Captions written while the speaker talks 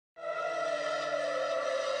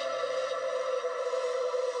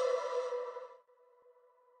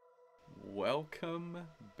welcome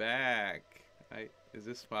back. Is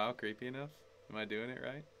this smile creepy enough? Am I doing it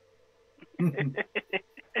right?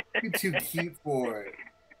 You're too cute for it.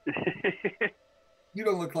 You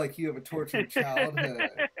don't look like you have a tortured childhood.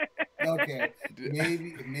 Okay,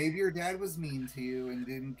 maybe your dad was mean to you and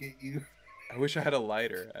didn't get you. I wish I had a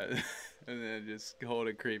lighter and then just hold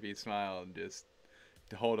a creepy smile and just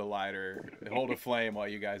hold a lighter, hold a flame while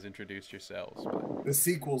you guys introduce yourselves. The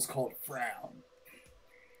sequel's called Frown.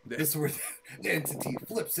 This is where the entity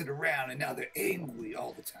flips it around and now they're angry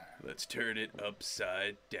all the time. Let's turn it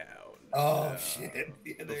upside down. Oh shit!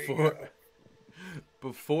 Yeah, there you go.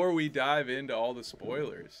 Before we dive into all the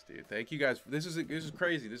spoilers, dude, thank you guys. This is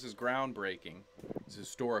crazy. This is groundbreaking. It's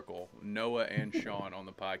historical. Noah and Shawn on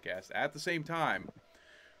the podcast at the same time.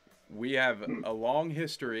 We have a long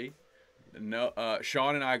history.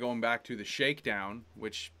 Shawn and I going back to the Shakedown,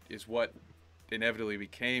 which is what inevitably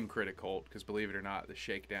became Criticult, because believe it or not, the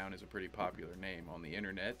Shakedown is a pretty popular name on the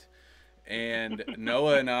internet. And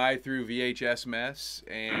Noah and I through VHS Mess,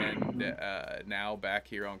 and now back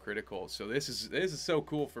here on Criticult. So this is so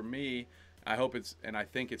cool for me. I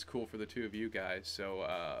think it's cool for the two of you guys.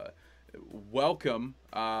 So welcome.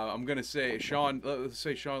 I'm gonna say Shawn. Let's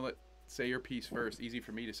say Shawn. Let's say your piece first. Easy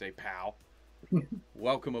for me to say, pal.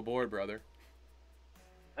 Welcome aboard, brother.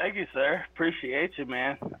 Thank you, sir. Appreciate you,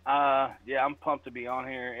 man. Yeah, I'm pumped to be on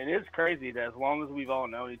here. It is crazy that as long as we've all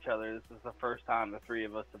known each other, this is the first time the three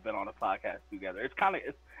of us have been on a podcast together. It's kind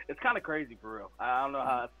of crazy for real. I don't know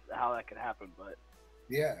how that could happen, but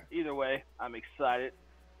yeah. Either way, I'm excited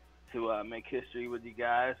to make history with you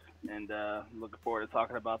guys, and looking forward to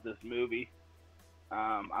talking about this movie.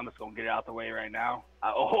 I'm just gonna get it out the way right now.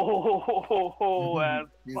 That's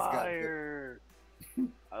fire!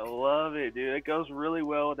 I love it, dude. It goes really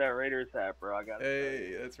well with that Raiders hat, bro. I gotta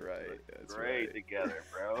say. That's right. That's great right. Together,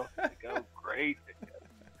 bro. They go great together.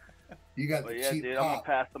 You got the cheap dude, pop.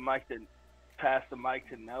 I'm gonna pass the mic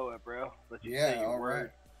to Noah, bro. Let you say your word.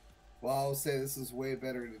 Right. Well, I'll say this is way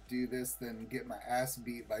better to do this than get my ass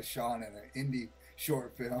beat by Shawn in an indie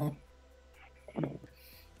short film.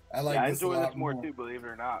 I enjoy this more too, believe it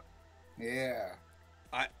or not. Yeah.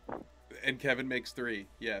 And Kevin makes 3.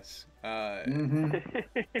 Yes. Mm-hmm.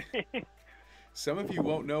 Some of you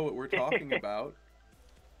won't know what we're talking about,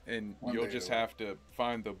 and you'll just have to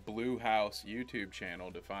find the Blue House YouTube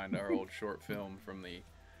channel to find our old short film from the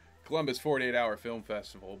Columbus 48-Hour Film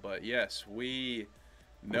Festival. But yes, we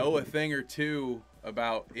know a thing or two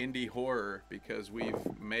about indie horror because we've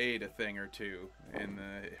made a thing or two in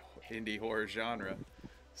the indie horror genre,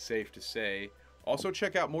 safe to say. Also,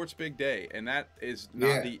 check out Mort's Big Day, and that is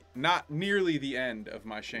not nearly the end of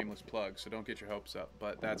my shameless plug, so don't get your hopes up.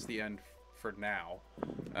 But that's the end for now.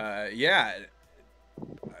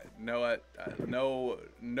 No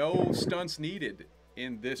stunts needed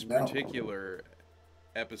in this particular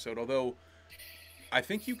episode. Although I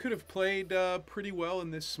think you could have played pretty well in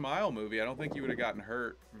this Smile movie. I don't think you would have gotten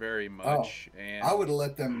hurt very much. And I would have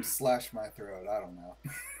let them slash my throat. I don't know.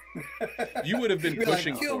 You would have been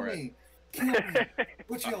pushing for it. Kill me.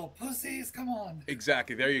 What y'all pussies? Come on.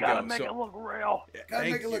 Exactly. There you go. Gotta make it look real. Gotta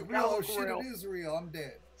make it look real. Oh shit, it is real. I'm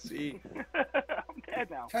dead. See? I'm dead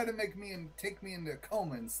now. Try to make me and take me into a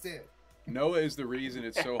coma instead. Noah is the reason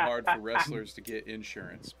it's so hard for wrestlers to get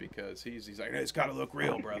insurance, because he's like, it's gotta look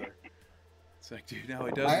real, brother. It's like, dude, no,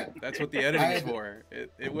 it doesn't. That's what the editing's for.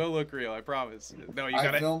 It will look real, I promise. No, you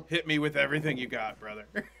gotta hit me with everything you got, brother.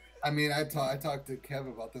 I mean, I talked to Kev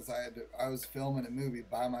about this. I was filming a movie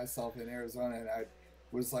by myself in Arizona, and I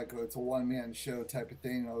was like, it's a one-man show type of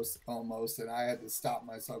thing almost, and I had to stop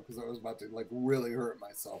myself because I was about to really hurt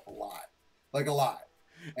myself a lot.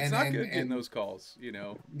 It's not good getting those calls, you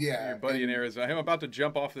know. Yeah, your buddy in Arizona, I'm about to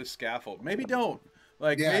jump off this scaffold. Maybe don't.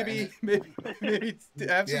 Maybe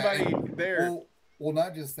have somebody there. Well,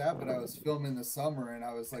 not just that, but I was filming the summer, and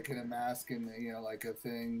I was like in a mask and like a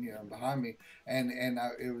thing behind me, and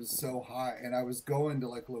it was so hot, and I was going to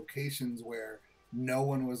like locations where no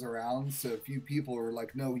one was around, so a few people were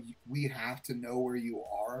like, "No, we have to know where you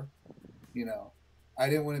are," I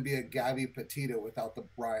didn't want to be a Gabby Petito without the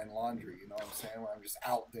Brian Laundry, you know what I'm saying? Where I'm just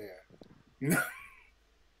out there,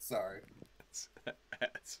 Sorry.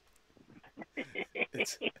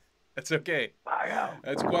 That's okay.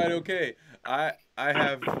 That's quite okay. I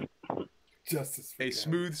have Justice a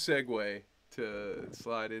smooth segue to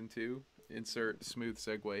slide into. Insert smooth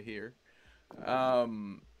segue here.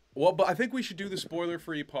 Well, but I think we should do the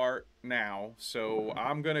spoiler-free part now. So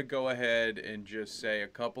I'm going to go ahead and just say a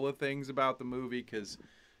couple of things about the movie, because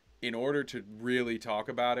in order to really talk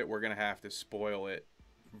about it, we're going to have to spoil it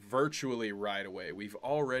virtually right away. We've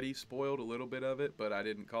already spoiled a little bit of it, but I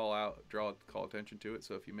didn't call attention to it.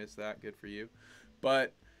 So if you missed that, good for you.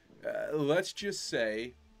 But let's just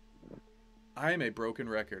say I am a broken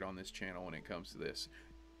record on this channel when it comes to this.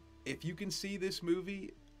 If you can see this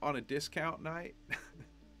movie on a discount night,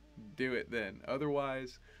 do it then.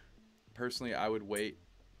 Otherwise, personally, I would wait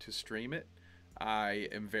to stream it. I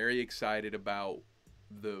am very excited about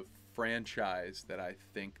the franchise that I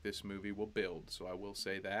think this movie will build, so I will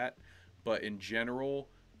say that. But in general,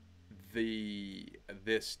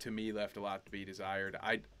 this to me left a lot to be desired.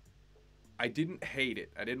 I didn't hate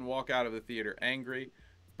it. I didn't walk out of the theater angry,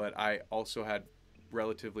 but I also had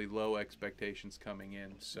relatively low expectations coming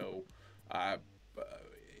in. So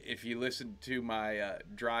if you listen to my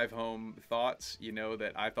drive home thoughts, you know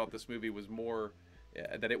that I thought this movie was more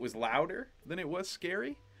that it was louder than it was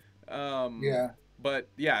scary. Yeah. But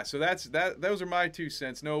yeah, so those are my 2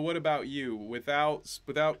 cents. Noah, what about you? Without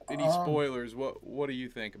any spoilers, what do you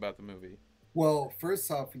think about the movie? Well,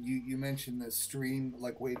 first off, you mentioned the stream,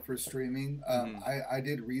 like wait for streaming. I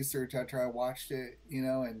did research after I watched it, you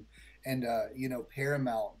know, and you know,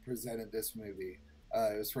 Paramount presented this movie.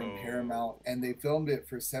 It was from Paramount, and they filmed it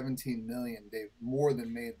for 17 million. They more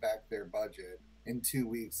than made back their budget in 2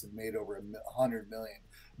 weeks and made over 100 million.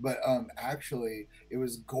 But actually, it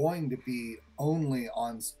was going to be only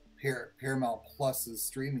on Paramount Plus's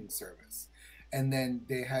streaming service, and then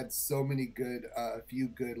they had so many good, a few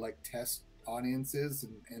good like test audiences,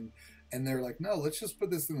 and they're like, no, let's just put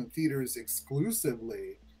this in the theaters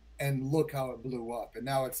exclusively, and look how it blew up. And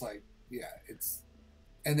now it's like, yeah, it's.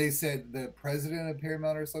 And they said the president of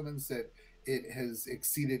Paramount or something said it has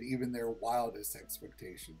exceeded even their wildest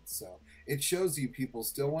expectations. So it shows you people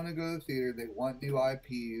still want to go to the theater. They want new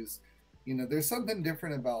IPs. You know, there's something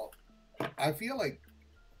different about, I feel like,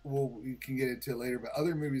 well, we can get into it later, but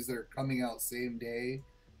other movies that are coming out same day,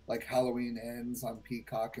 like Halloween Ends on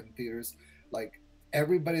Peacock and theaters, like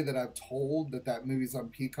everybody that I've told that movie's on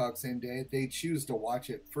Peacock same day, they choose to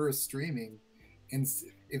watch it first streaming. And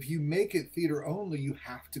if you make it theater only, you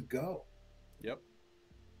have to go. Yep.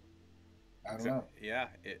 I don't know. Yeah,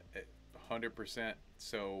 it 100%.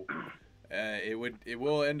 So it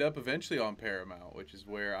will end up eventually on Paramount, which is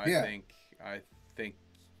where I think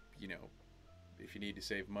you know, if you need to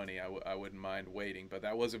save money, I wouldn't mind waiting. But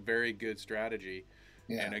that was a very good strategy.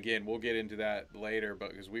 Yeah. And again, we'll get into that later, but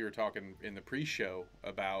because we were talking in the pre-show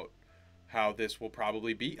about how this will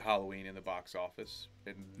probably beat Halloween in the box office.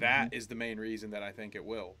 And that is the main reason that I think it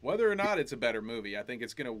will. Whether or not it's a better movie, I think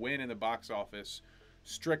it's going to win in the box office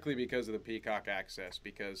strictly because of the Peacock access,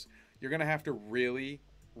 because you're going to have to really,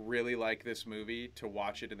 really like this movie to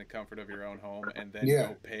watch it in the comfort of your own home and then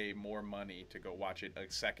go pay more money to go watch it a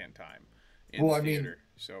second time in the theater. Mean,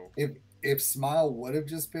 so if Smile would have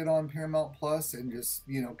just been on Paramount Plus and just,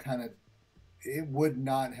 you know, kind of, it would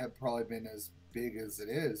not have probably been as big as it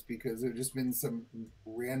is, because there's just been some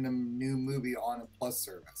random new movie on a Plus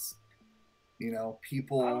service. You know,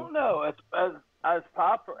 people. I don't know. As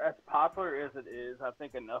popular as it is, I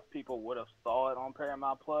think enough people would have saw it on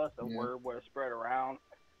Paramount Plus, and word would have spread around,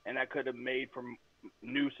 and that could have made for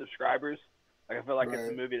new subscribers. Like, I feel like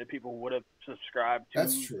it's a movie that people would have subscribed to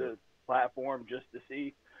the platform just to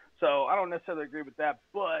see. So I don't necessarily agree with that,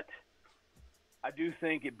 but I do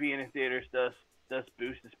think it being in theaters does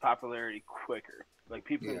boost its popularity quicker. Like,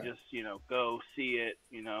 people can just, you know, go see it,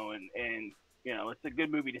 you know, and you know, it's a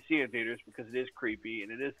good movie to see in theaters because it is creepy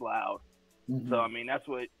and it is loud. So I mean, that's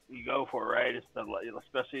what you go for, right? It's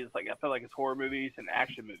especially, it's like, I feel like it's horror movies and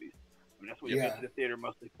action movies. I mean, that's what you go to the theater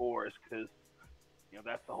mostly for, is because, you know,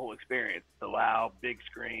 that's the whole experience. The loud, big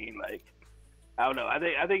screen. Like, I don't know.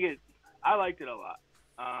 I liked it a lot.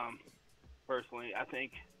 Personally, I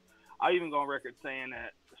think I even go on record saying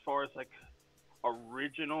that as far as like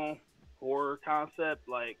original horror concept,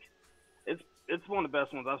 like it's one of the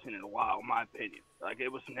best ones I've seen in a while, in my opinion. Like, it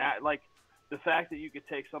was not like the fact that you could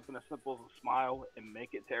take something as simple as a smile and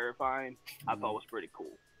make it terrifying, I thought was pretty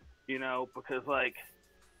cool. You know, because like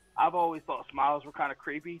I've always thought smiles were kind of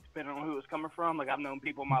creepy, depending on who it's coming from. Like, I've known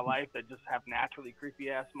people in my life that just have naturally creepy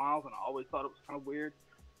ass smiles, and I always thought it was kind of weird.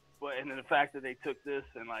 But and then the fact that they took this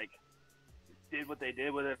and like did what they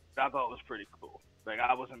did with it, I thought it was pretty cool. Like,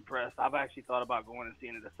 I was impressed. I've actually thought about going and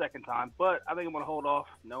seeing it a second time, but I think I'm gonna hold off,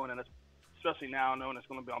 knowing that especially now, knowing it's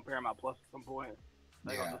gonna be on Paramount Plus at some point. I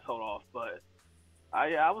think I'll just hold off. But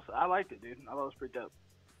I liked it, dude. I thought it was pretty dope.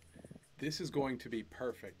 This is going to be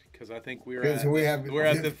perfect because I think we're at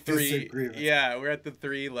the three. Yeah, we're at the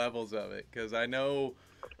 3 levels of it, because I know,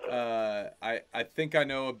 I think I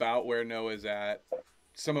know about where Noah's at.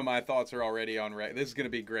 Some of my thoughts are already on. This is going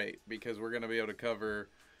to be great because we're going to be able to cover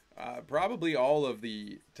Probably all of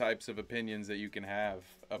the types of opinions that you can have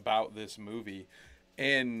about this movie.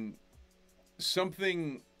 And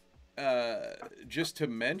something just to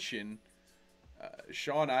mention,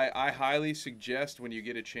 Shawn, I highly suggest when you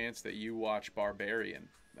get a chance that you watch Barbarian.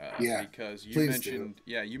 Yeah, Because you please mentioned, do.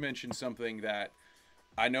 yeah, you mentioned something that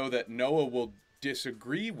I know that Noah will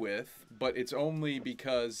disagree with, but it's only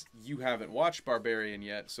because you haven't watched Barbarian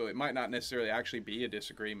yet, so it might not necessarily actually be a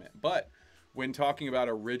disagreement. But when talking about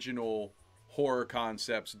original horror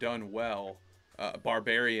concepts done well,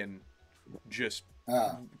 Barbarian just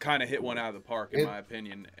Uh, kind of hit one out of the park, in it, my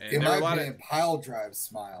opinion. And in there are my a lot opinion, Pile Drive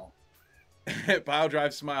Smile. of pile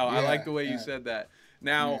drive smile. I like Yeah, the way you yeah, said that.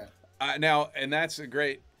 Now, yeah. and that's a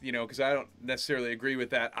great, because I don't necessarily agree with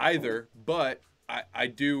that either, but I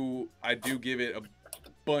do give it a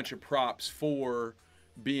bunch of props for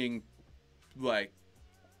being like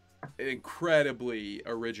an incredibly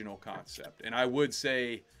original concept. And I would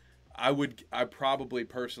say I probably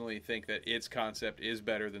personally think that its concept is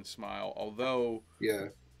better than Smile, although Yeah.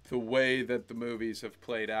 the way that the movies have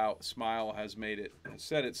played out, Smile has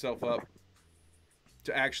set itself up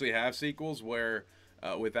to actually have sequels where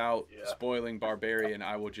without Yeah. spoiling Barbarian,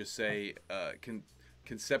 I will just say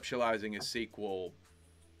conceptualizing a sequel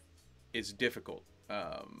is difficult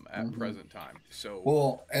at Hmm. present time. So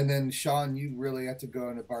Well, and then Shawn, you really have to go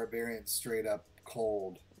into Barbarian straight up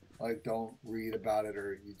cold. Like, don't read about it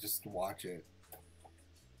or you just watch it.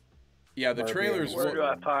 yeah, the Barbarian trailers is Where look. do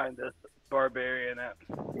I good. find this Barbarian at?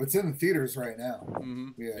 It's in the theaters right now. Mm-hmm.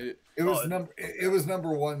 Yeah. It, It Oh, was is it? number it was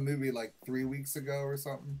number one movie like 3 weeks ago or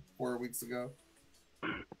something, 4 weeks ago.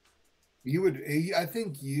 You would, I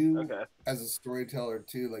think you, Okay. as a storyteller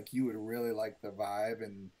too, like you would really like the vibe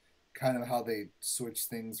and kind of how they switch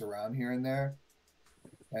things around here and there.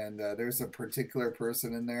 And there's a particular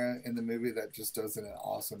person in there in the movie that just does an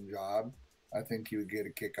awesome job. I think you would get a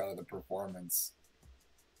kick out of the performance.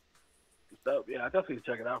 So yeah, I definitely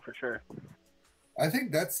check it out for sure. I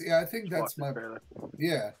think that's yeah. I think Just watch that's the my trailer.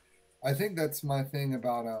 yeah. I think that's my thing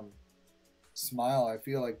about Smile. I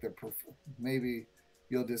feel like maybe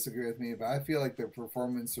you'll disagree with me, but I feel like their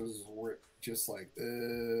performances were just like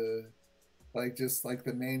just like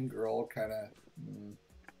the main girl kind of.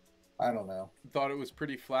 I don't know. thought it was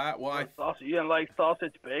pretty flat. Well, What sausage? You didn't like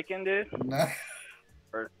sausage bacon, dude?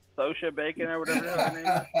 Or Sosha bacon or whatever her name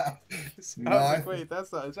is? I was like, wait,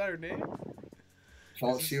 is that her name?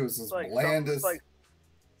 Felt Is she this- was as It's like bland it's as like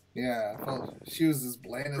yeah. I felt she was as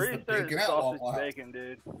bland as the pretty sure bacon it's at sausage Waffle House. bacon,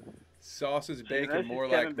 dude. Sausage I know bacon, she's more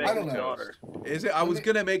Kevin like Bacon's I don't know. daughter. Is it? I Let was me-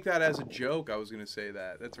 gonna make that as a joke. I was gonna say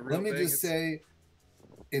that. That's a real Let me thing. just say,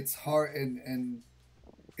 it's hard and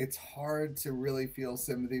it's hard to really feel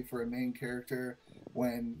sympathy for a main character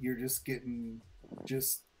when you're just getting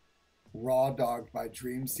just raw dogged by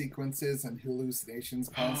dream sequences and hallucinations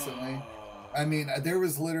constantly. I mean, there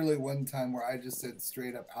was literally one time where I just said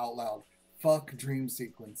straight up out loud, "Fuck dream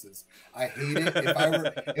sequences. I hate it.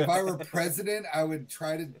 If I were president, I would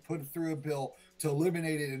try to put through a bill to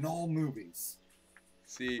eliminate it in all movies."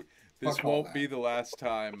 See, this Fuck all won't be that. the last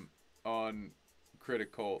time on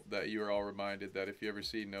Criticult that you are all reminded that if you ever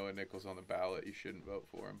see Noah Nichols on the ballot, you shouldn't vote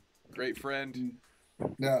for him. Great friend,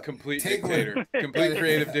 No, complete take away- dictator, complete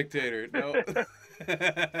creative dictator. No.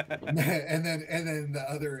 and then the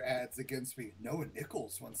other ads against me. Noah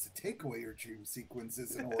Nichols wants to take away your dream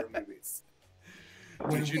sequences in horror movies.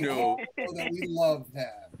 Did you we know all know that we love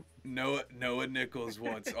them? Noah Nichols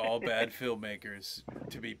wants all bad filmmakers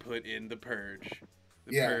to be put in the purge.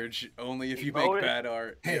 The Yeah. purge only if He you make voted. bad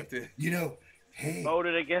art. You Hey, have to. hey,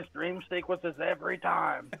 Voted against dream sequences every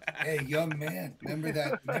time. hey, young man, remember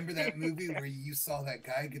that movie where you saw that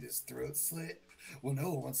guy get his throat slit? Well,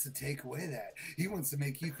 Noah wants to take away that. He wants to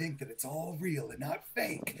make you think that it's all real and not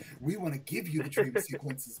fake. We want to give you the dream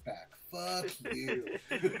sequences back. Fuck you.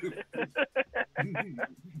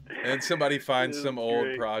 And somebody finds It some was old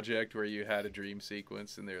great. project where you had a dream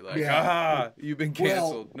sequence, and they're like, Yeah. "Ah, you've been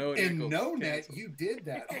canceled." Well, Noah in Nichols No Net, canceled. you did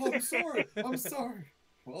that. Oh, I'm sorry. I'm sorry.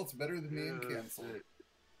 Well, it's better than being canceled.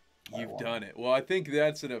 You've done it. Well, I think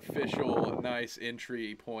that's an official, nice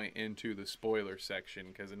entry point into the spoiler section.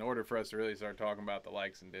 Because in order for us to really start talking about the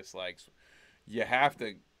likes and dislikes, you have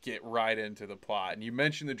to get right into the plot. And you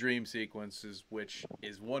mentioned the dream sequences, which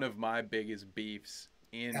is one of my biggest beefs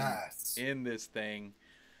Yes. in this thing.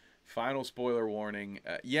 Final spoiler warning.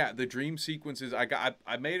 Yeah, the dream sequences.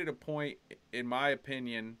 I made it a point, in my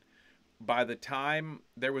opinion. By the time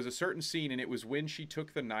there was a certain scene, and it was when she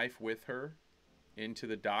took the knife with her into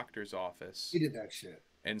the doctor's office He did that shit.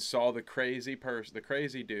 and saw the crazy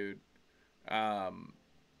dude, and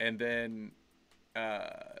then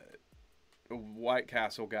White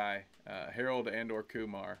Castle guy, Harold and/or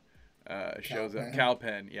Kumar, shows up. Penn. Cal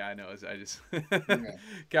Penn. Yeah, I know. I just Yeah.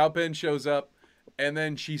 Cal Penn shows up, and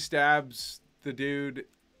then she stabs the dude.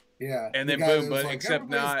 Yeah. And the then guy boom, that was but like, except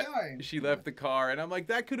 "Everybody's not. dying." She left the car, and I'm like,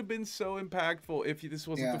 that could have been so impactful if this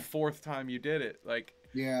wasn't Yeah. the fourth time you did it. Like,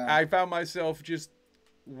 Yeah. I found myself just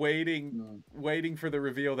waiting for the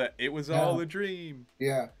reveal that it was all a dream.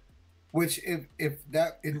 Yeah. Which if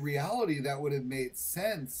that in reality that would have made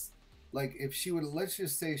sense. Like if she would, let's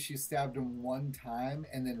just say she stabbed him one time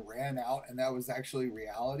and then ran out and that was actually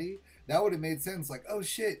reality, that would have made sense. Like, oh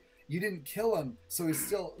shit, you didn't kill him, so he's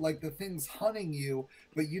still like the thing's hunting you,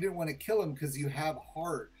 but you didn't want to kill him because you have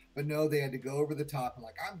heart. But no, they had to go over the top and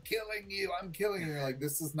like, I'm killing you. You're like,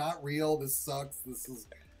 this is not real. This sucks. This is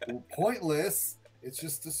pointless. It's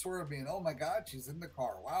just a sort of being, oh my god, she's in the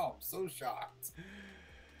car. Wow, I'm so shocked.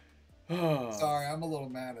 Sorry, I'm a little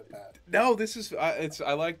mad at that. No, this is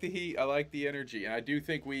I like the heat. I like the energy, and I do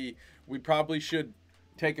think we probably should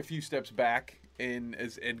take a few steps back and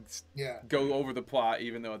go over the plot.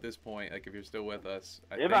 Even though at this point, like if you're still with us,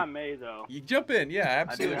 if I may though, you jump in. Yeah,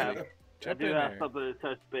 absolutely. I do have something to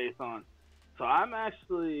touch base on. So I'm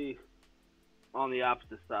actually on the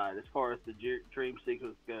opposite side as far as the dream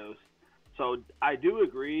sequence goes. So I do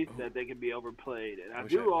agree that they can be overplayed, and I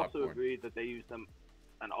do also agree that they use them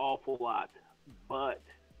an awful lot. But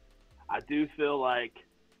I do feel like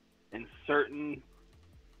in certain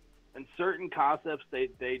concepts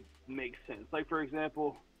they make sense. Like for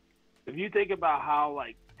example, if you think about how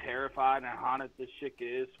like terrified and haunted this chick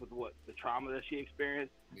is with what the trauma that she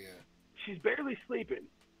experienced, she's barely sleeping.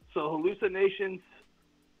 So hallucinations,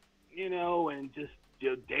 and just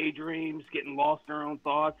daydreams, getting lost in her own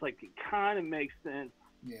thoughts, like it kind of makes sense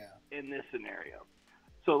in this scenario.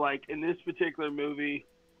 So like in this particular movie,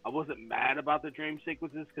 I wasn't mad about the dream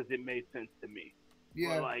sequences because it made sense to me.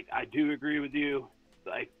 Yeah. But like I do agree with you,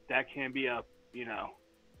 like that can be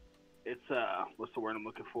it's what's the word I'm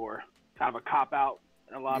looking for? Kind of a cop out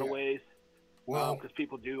in a lot of ways. Well, because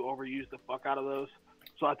people do overuse the fuck out of those.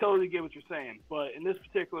 So I totally get what you're saying. But in this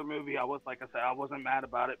particular movie, I wasn't mad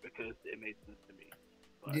about it because it made sense to me.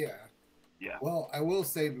 But, yeah. Well, I will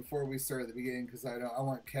say before we start at the beginning, because I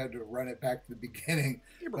want Kev to run it back to the beginning,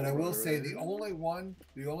 but I will say the only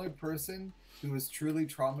person who was truly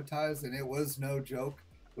traumatized, and it was no joke,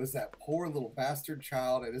 was that poor little bastard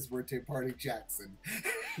child at his birthday party, Jackson,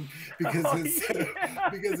 because his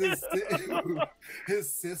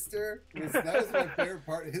sister that was my favorite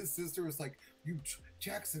part. His sister was like,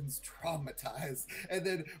 Jackson's traumatized, and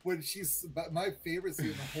then when my favorite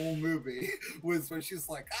scene in the whole movie was when she's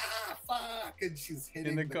like, fuck, and she's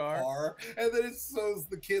hitting the car, and then it shows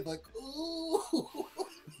the kid like, ooh.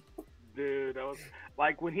 Dude, that was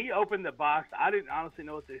like when he opened the box, I didn't honestly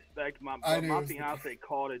know what to expect. My fiance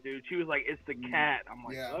called it, dude. She was like, it's the cat. I'm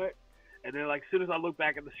like, what? And then like as soon as I look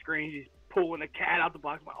back at the screen, she's pulling the cat out the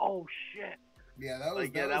box. I'm like, oh shit. Yeah, that was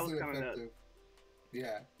kind of effective.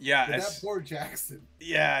 Yeah, but that poor Jackson.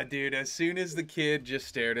 Yeah, dude. As soon as the kid just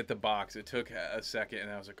stared at the box, it took a second,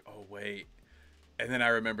 and I was like, "Oh wait," and then I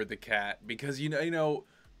remembered the cat because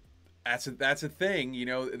that's a thing.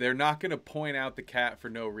 They're not gonna point out the cat for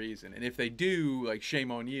no reason, and if they do, like, shame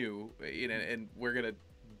on you. And we're gonna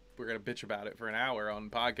bitch about it for an hour on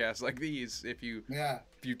podcasts like these. If you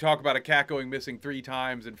talk about a cat going missing 3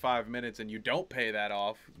 times in 5 minutes and you don't pay that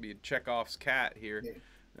off, be Chekhov's cat here. Yeah.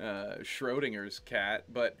 Schrodinger's cat,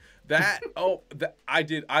 but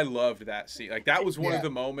I loved that scene. Like that was one of the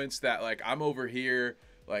moments that like I'm over here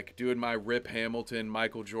like doing my Rip Hamilton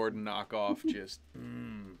Michael Jordan knockoff just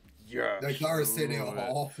like Arsenio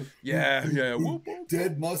Hall. Whoop, whoop.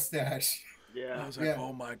 Dead mustache. I was like,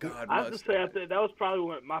 oh my god. I have to say that was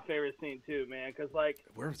probably my favorite scene too, man, because like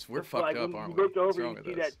we're fucked up, aren't we? You look over and you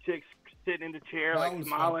see that chick sitting in the chair like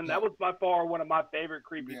smiling. That was by far one of my favorite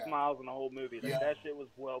creepy smiles in the whole movie. Like that shit was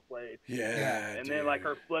well played. And then like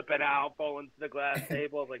her flipping out, falling to the glass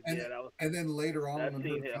table. I was like, that was. And then later on, that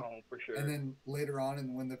scene hit home for sure. And then later on,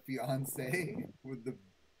 and when the fiance with the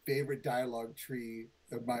favorite dialogue tree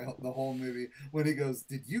of the whole movie, when he goes,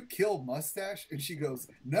 "Did you kill Mustache?" and she goes,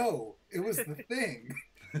 "No, it was the thing."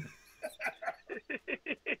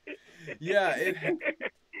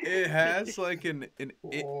 It has like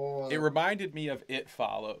it reminded me of It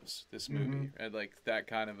Follows, this movie, and like that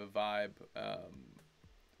kind of a vibe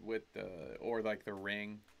with or like The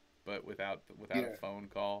Ring, but without a phone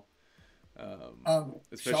call.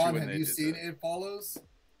 Shawn, have you seen It Follows?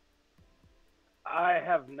 I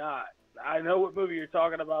have not. I know what movie you're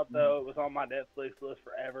talking about, though. It was on my Netflix list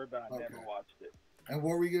forever, but I never watched it. And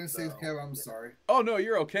what were you gonna say, Kev? I'm sorry. Oh no,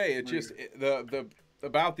 you're okay. It's just the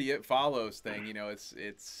about the It Follows thing.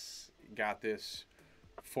 It's got this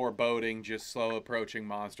foreboding, just slow approaching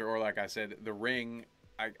monster. Or like I said, the Ring.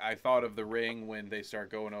 I thought of the Ring when they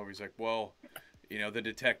start going over. He's like, well, you know, the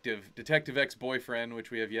detective ex-boyfriend,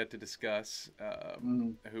 which we have yet to discuss,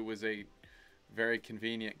 who was a very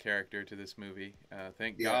convenient character to this movie.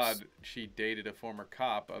 Thank God she dated a former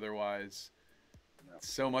cop. Otherwise,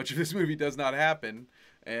 so much of this movie does not happen.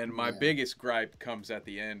 And my biggest gripe comes at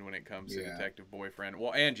the end when it comes to detective boyfriend.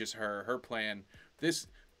 Well, and just her plan. This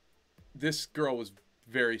girl was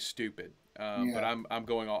very stupid. But I'm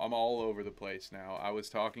all over the place now. I was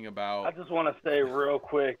talking about. I just want to say real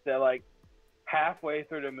quick that like halfway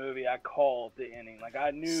through the movie, I called the ending. Like I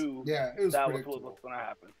knew that was what was going to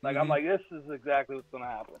happen. Like I'm like, this is exactly what's going to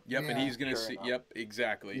happen. Yep, and he's going to see. Enough. Yep,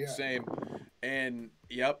 exactly. Same. And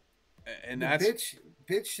and that's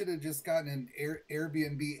bitch should have just gotten an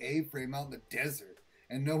Airbnb A-frame out in the desert.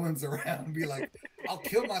 And no one's around. Be like, I'll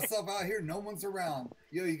kill myself out here. No one's around.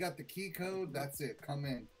 Yo, you got the key code? That's it. Come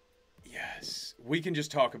in. Yes, we can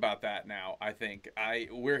just talk about that now. I think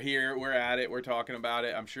we're here, we're at it, we're talking about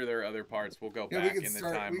it. I'm sure there are other parts. We'll go back in the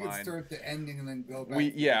timeline. We can start the ending and then go back.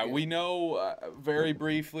 We know very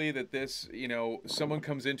briefly that this, you know, someone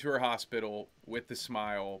comes into her hospital with the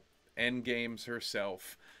smile, endgames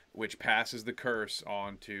herself, which passes the curse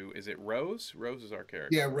on to, is it Rose? Rose is our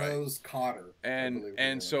character. Yeah, Rose Cotter.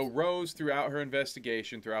 And so Rose, throughout her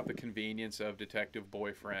investigation, throughout the convenience of detective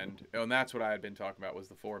boyfriend, and that's what I had been talking about was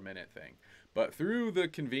the 4-minute thing. But through the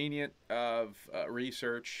convenient of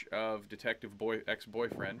research of detective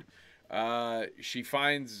ex-boyfriend, she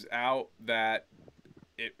finds out that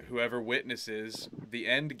whoever witnesses the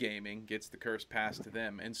end gaming gets the curse passed to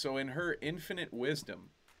them. And so in her infinite wisdom,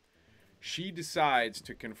 she decides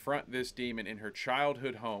to confront this demon in her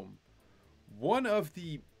childhood home. One of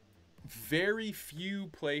the very few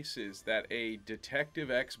places that a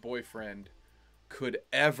detective ex-boyfriend could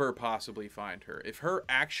ever possibly find her. If her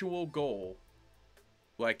actual goal,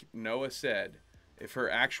 like Noah said, if her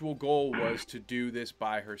actual goal was to do this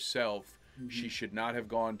by herself, she should not have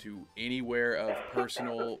gone to anywhere of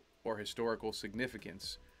personal or historical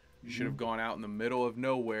significance. Should have gone out in the middle of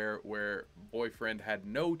nowhere where boyfriend had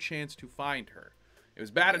no chance to find her. It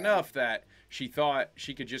was bad enough that she thought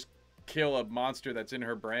she could just kill a monster that's in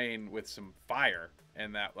her brain with some fire,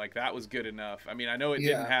 and that was good enough. I mean, I know it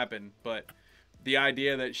didn't happen, but the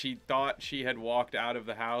idea that she thought she had walked out of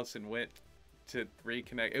the house and went to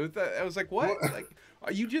reconnect, I was like, what? Like,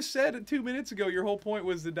 you just said 2 minutes ago your whole point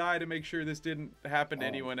was to die to make sure this didn't happen to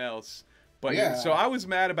anyone else. But so I was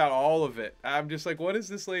mad about all of it. I'm just like, what is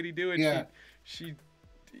this lady doing?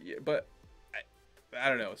 But I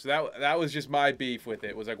don't know. So that was just my beef with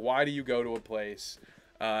it. Was like, why do you go to a place?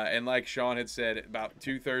 And like Shawn had said, about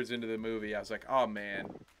 2/3 into the movie, I was like, oh man,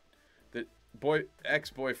 the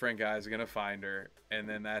ex-boyfriend guy is gonna find her, and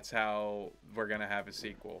then that's how we're gonna have a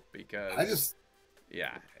sequel. Because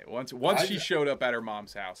once she showed up at her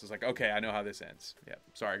mom's house, it's like, okay, I know how this ends. Yeah,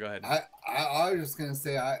 sorry, go ahead. I was just gonna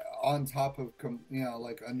say, on top of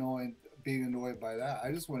like being annoyed by that,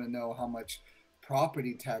 I just want to know how much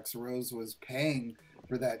property tax Rose was paying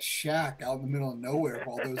for that shack out in the middle of nowhere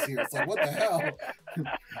for all those years. Like, what the hell?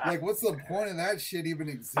 Like, what's the point of that shit even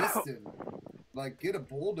existing? Like, get a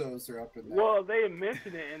bulldozer up in there. Well, they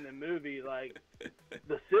mentioned it in the movie. Like,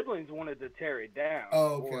 the siblings wanted to tear it down.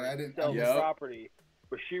 Oh, okay. I didn't sell the property,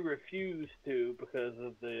 but she refused to because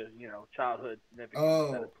of the childhood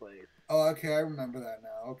significance that it plays. Oh, okay. I remember that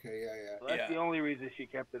now. Okay, yeah. So that's the only reason she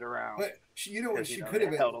kept it around. But you know what? She could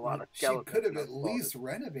have at least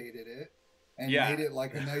renovated it and made it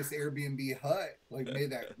like a nice Airbnb hut. Like,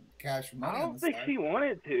 made that cash money. I don't think she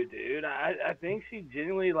wanted to, dude. I think she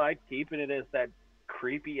genuinely liked keeping it as that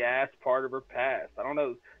creepy ass part of her past. I don't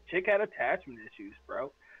know. Chick had attachment issues,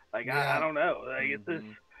 bro. Like, I don't know. Like, it's this.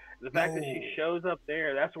 The fact that she shows up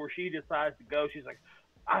there, that's where she decides to go. She's like,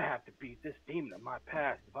 I have to beat this demon of my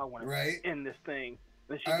past if I want to end this thing.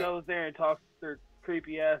 Then she goes there and talks to her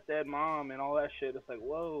creepy ass dead mom and all that shit. It's like,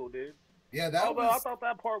 whoa, dude. Yeah, I thought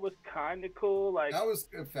that part was kind of cool. Like, that was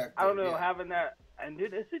effective. I don't know, having that. And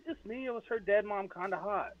dude, is it just me? Or was her dead mom kind of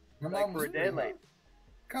hot? Her mom was for a dead lady.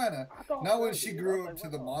 Kind of. Not when she grew up to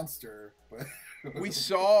the monster, but. We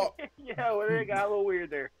saw. Yeah, well, it got a little weird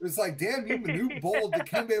there. It's like, damn, you Manute Bold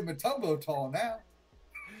Dikembe Mutombo tall now.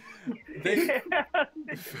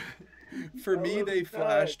 For me, they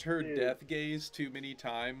flashed her death gaze too many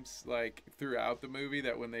times, like throughout the movie,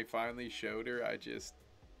 that when they finally showed her, I just,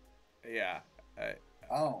 I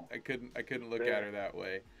couldn't look at her that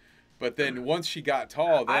way. But then once she got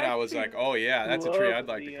tall, then I was like, oh yeah, that's a tree I'd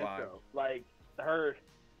like to climb. Like her,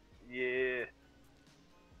 yeah.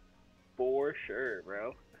 For sure,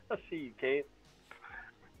 bro. I see you, Kate.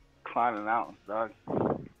 climbing mountains, dog.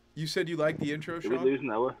 You said you liked the intro, Did we Shawn? lose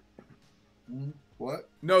Noah? What?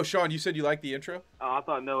 No, Shawn, you said you liked the intro? Oh, I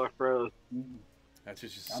thought Noah froze. That's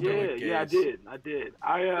just a Yeah, stoic yeah, I gaze. did.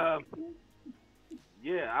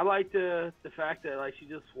 I liked the fact that like she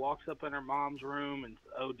just walks up in her mom's room and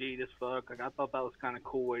OD'd as fuck. Like I thought that was kind of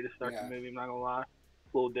cool way to start the movie. I'm not gonna lie,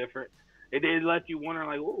 it's a little different. It did let you wonder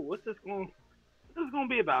like, oh, what's this gonna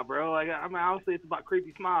be about, bro? Like I mean, obviously it's about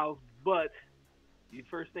creepy smiles, but the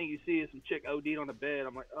first thing you see is some chick OD'd on the bed.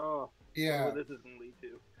 I'm like, oh, Yeah. what this is gonna lead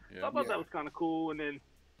to. Yeah. So I thought that was kind of cool, and then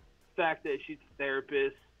the fact that she's a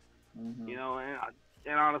therapist, you know,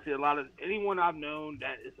 and honestly, anyone I've known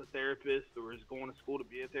that is a therapist or is going to school to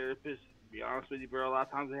be a therapist, to be honest with you, bro, a lot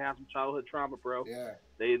of times they have some childhood trauma, bro. Yeah.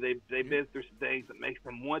 They've been through some things that makes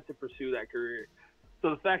them want to pursue that career. So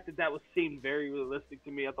the fact that seemed very realistic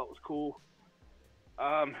to me, I thought was cool.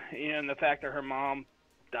 And the fact that her mom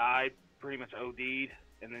died, pretty much OD'd,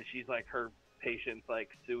 and then she's like her patient's like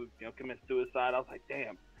commits suicide. I was like,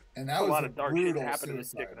 damn. And that a was lot of dark shit brutal happened to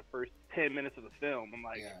this chick suicide. in the first 10 minutes of the film. I'm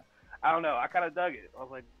like, I don't know. I kind of dug it. I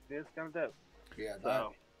was like, this is kind of dope. Yeah.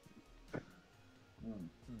 So,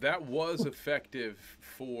 That was effective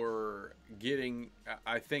for getting.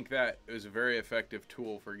 I think that is a very effective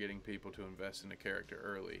tool for getting people to invest in a character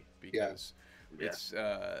early because it's.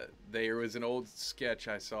 There was an old sketch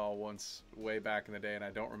I saw once way back in the day, and I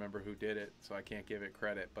don't remember who did it, so I can't give it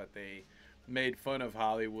credit. But they made fun of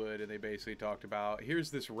Hollywood, and they basically talked about here's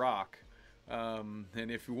this rock. And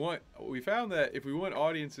we found that if we want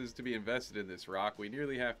audiences to be invested in this rock, we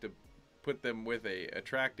nearly have to put them with a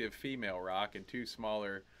attractive female rock and two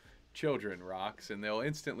smaller children rocks, and they'll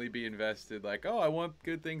instantly be invested. Like, oh, I want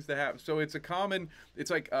good things to happen. So it's like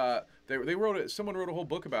someone wrote a whole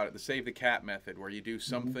book about it, the Save the Cat method, where you do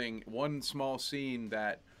something, one small scene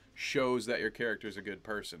that shows that your character is a good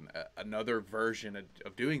person. Another version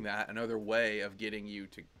of doing that, another way of getting you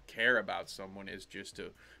to care about someone is just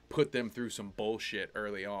to put them through some bullshit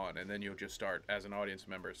early on, and then you'll just start, as an audience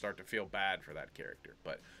member, start to feel bad for that character.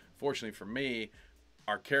 But fortunately for me,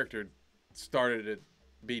 our character started to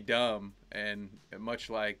be dumb, and much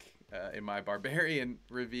like in my Barbarian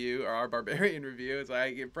review, or our Barbarian review, it's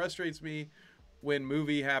like it frustrates me when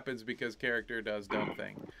movie happens because character does dumb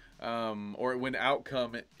thing, or when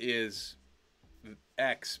outcome is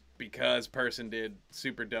X because person did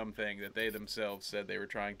super dumb thing that they themselves said they were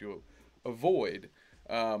trying to avoid,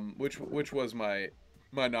 which was my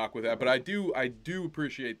knock with that. But I do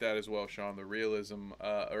appreciate that as well, Shawn, the realism,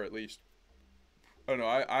 or at least I don't know,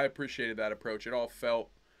 I appreciated that approach. It all felt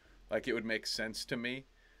like it would make sense to me.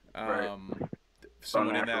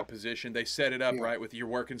 Someone in that position, they set it up right with, you're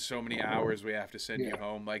working so many hours, we have to send you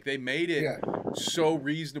home. Like, they made it so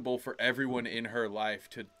reasonable for everyone in her life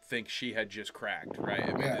to think she had just cracked, right?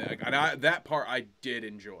 I mean, and that part I did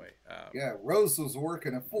enjoy. Rose was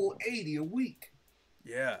working a full 80 a week.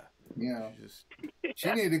 Yeah. Yeah.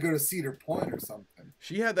 She needed to go to Cedar Point or something.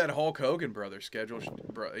 She had that Hulk Hogan brother schedule,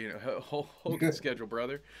 Hogan schedule,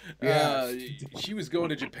 brother. She was going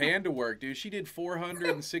to Japan to work, dude. She did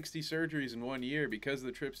 460 surgeries in 1 year because of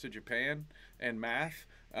the trips to Japan and math.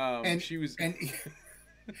 And she was,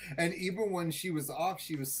 and even when she was off,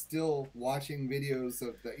 she was still watching videos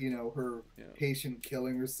of her patient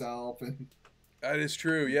killing herself and. That is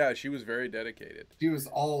true. Yeah, she was very dedicated. She was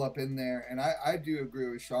all up in there, and I do agree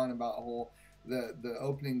with Shawn about the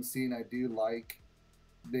opening scene. I do like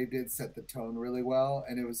they did set the tone really well,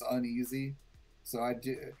 and it was uneasy. So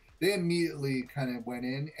they immediately kind of went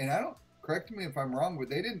in, and I don't, correct me if I'm wrong, but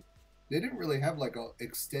they didn't really have like a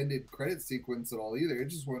extended credit sequence at all either. It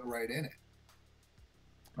just went right in it,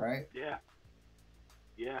 right? Yeah.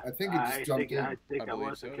 I think it just jumped in. I think I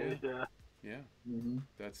was so, the case. Yeah.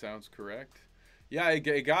 That sounds correct. Yeah, I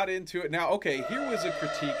got into it. Now, okay, here was a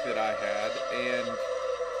critique that I had, and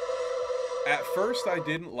at first I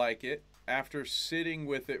didn't like it. After sitting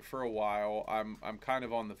with it for a while, I'm kind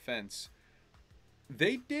of on the fence.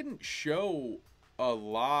 They didn't show a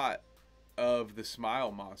lot of the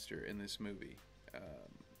smile monster in this movie,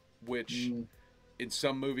 which in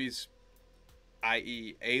some movies,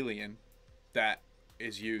 i.e. Alien, that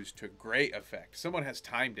is used to great effect. Someone has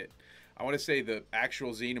timed it. I want to say the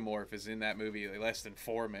actual xenomorph is in that movie like less than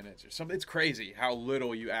 4 minutes or something. It's crazy how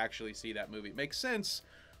little you actually see that movie. It makes sense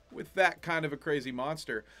with that kind of a crazy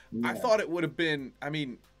monster. I thought it would have been, I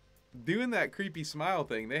mean, doing that creepy smile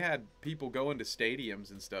thing, they had people going to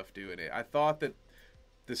stadiums and stuff doing it. I thought that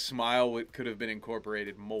the smile could have been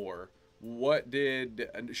incorporated more.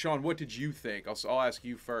 Shawn, what did you think? I'll ask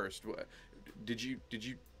you first. did you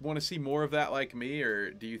want to see more of that like me,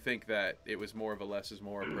 or do you think that it was more of a less is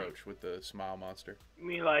more approach with the smile monster? You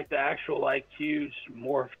mean like the actual like huge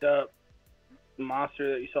morphed up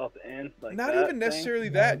monster that you saw at the end? Like Not that even necessarily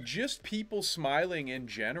thing? that, just people smiling in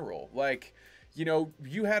general. Like, you know,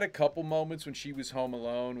 you had a couple moments when she was home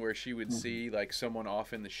alone where she would see like someone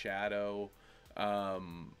off in the shadow.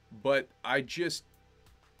 But I just,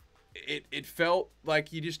 it felt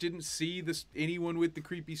like you just didn't see this anyone with the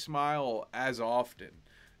creepy smile as often.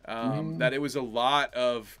 That it was a lot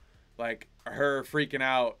of like her freaking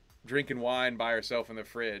out, drinking wine by herself in the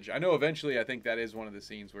fridge. I know eventually I think that is one of the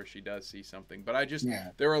scenes where she does see something, but I just,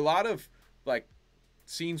 there were a lot of like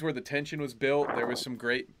scenes where the tension was built. There was some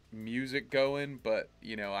great music going, but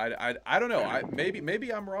you know, I don't know.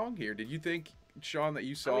 Maybe I'm wrong here. Did you think, Shawn, that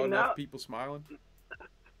you saw enough people smiling?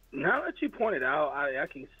 Now that you pointed out, I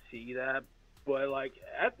can see that, but like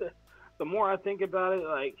the more I think about it,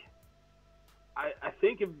 like I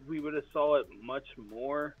think if we would have saw it much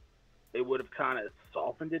more, it would have kind of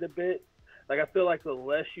softened it a bit. Like I feel like the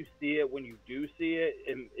less you see it, when you do see it,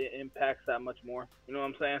 it impacts that much more. You know what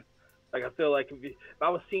I'm saying? Like I feel like if I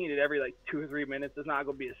was seeing it every like 2 or 3 minutes, it's not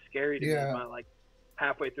gonna be as scary to me by like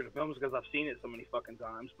halfway through the films because I've seen it so many fucking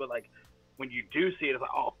times. But like when you do see it, it's like,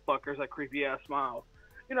 oh fuck, there's that creepy ass smile.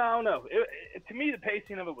 You know, I don't know. To me, the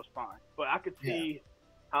pacing of it was fine, but I could see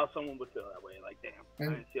how someone would feel that way. Like, damn, I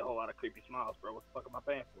didn't see a whole lot of creepy smiles, bro. What the fuck am I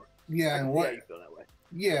paying for? Yeah, and what? How you feel that way?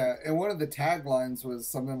 Yeah, and one of the taglines was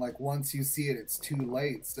something like, "Once you see it, it's too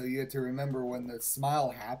late." So you have to remember when the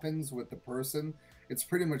smile happens with the person, it's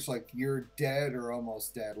pretty much like you're dead or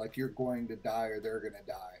almost dead. Like you're going to die or they're gonna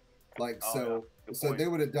die. Like so they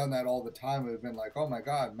would have done that all the time. It would have been like, oh my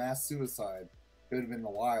god, mass suicide. It would have been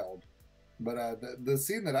wild. But the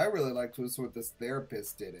scene that I really liked was with this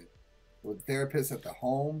therapist did it. With therapists at the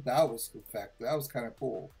home, that was effective. That was kind of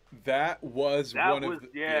cool. That was that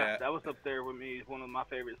was up there with me. It's one of my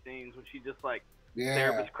favorite scenes when she just like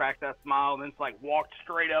therapist cracked that smile and then it's like walked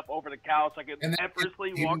straight up over the couch, like it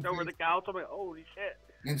effortlessly walked over the couch. I'm like, holy shit!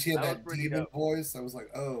 And she had that demon voice. I was like,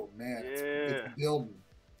 oh man, it's building.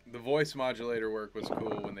 The voice modulator work was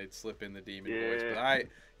cool when they'd slip in the demon voice.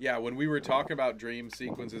 But when we were talking about dream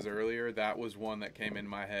sequences earlier, that was one that came in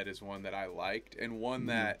my head as one that I liked and one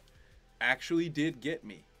that actually did get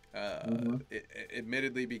me.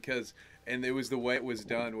 Admittedly, because it was the way it was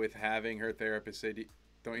done with having her therapist say,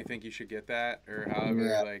 "Don't you think you should get that?" or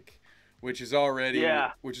however, like, which is already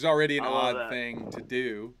an odd thing to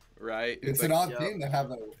do, right? It's an odd thing to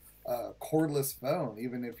have a cordless phone,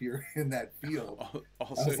 even if you're in that field.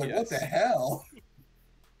 Also, I was like, what the hell?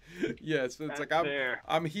 Yes, it's like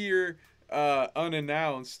I'm here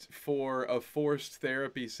unannounced for a forced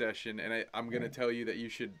therapy session, and I'm going to tell you that you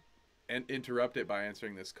should interrupt it by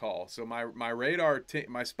answering this call. So my radar,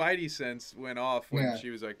 my spidey sense went off when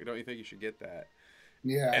she was like, "Don't you think you should get that?"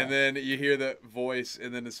 Yeah. And then you hear the voice,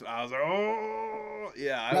 and then I was like, "Oh,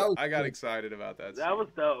 yeah!" I got excited about that. That was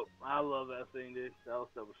dope. I love that scene, dude. That was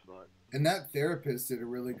so much fun. And that therapist did a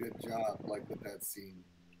really good job, like with that scene,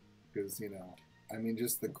 because I mean,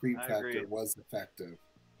 just the creep factor was effective.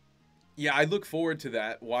 Yeah, I look forward to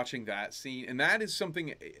that, watching that scene. And that is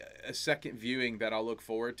something, a second viewing that I'll look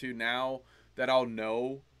forward to now that I'll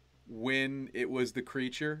know when it was the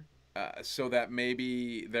creature, so that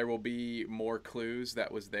maybe there will be more clues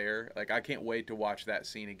that was there. Like, I can't wait to watch that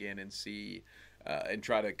scene again and see, and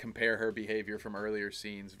try to compare her behavior from earlier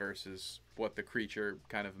scenes versus what the creature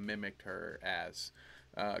kind of mimicked her as.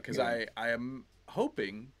 Because I am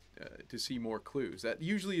hoping to see more clues. That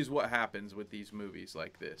usually is what happens with these movies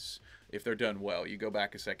like this. If they're done well, you go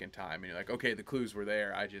back a second time and you're like, okay, the clues were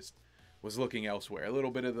there. I just was looking elsewhere. A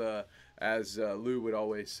little bit of the, as Lou would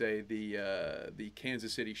always say, the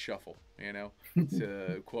Kansas City shuffle.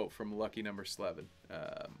 To quote from Lucky Number 11.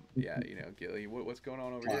 Gilly, what's going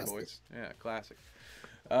on over here, boys? Yeah, classic.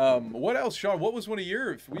 What else, Shawn? What was one of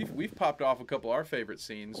your? We've popped off a couple of our favorite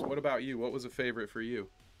scenes. What about you? What was a favorite for you?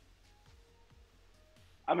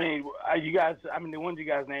 I mean, the ones you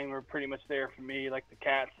guys named were pretty much there for me, like the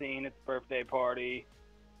cat scene at the birthday party,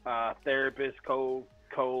 therapist,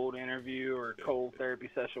 cold interview or cold therapy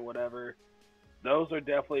session, whatever. Those are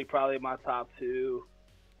definitely probably my top two.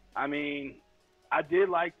 I mean, I did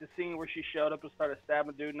like the scene where she showed up and started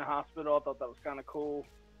stabbing a dude in the hospital. I thought that was kind of cool.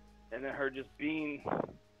 And then her just being,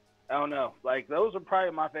 I don't know, like those are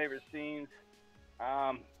probably my favorite scenes.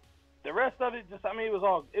 The rest of it it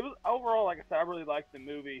was overall, like I said, I really liked the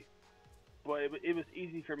movie, but it was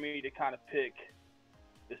easy for me to kind of pick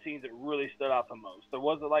the scenes that really stood out the most. There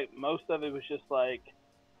wasn't like, most of it was just like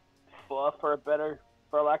fluff for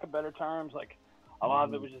lack of better terms. Like a lot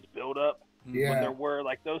of it was just build up. Yeah. But there were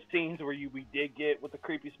like those scenes where we did get with the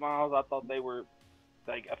creepy smiles. I thought they were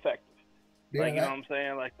like effective. Yeah, Like, you know what I'm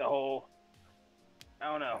saying? Like the whole,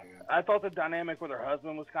 I don't know. I thought the dynamic with her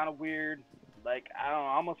husband was kind of weird. Like, I don't know.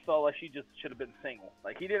 I almost felt like she just should have been single.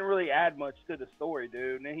 Like, he didn't really add much to the story,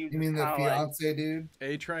 dude. And then he was You just mean the kind of fiance like, dude?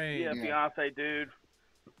 A-Train. yeah, fiance dude.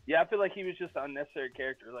 Yeah, I feel like he was just an unnecessary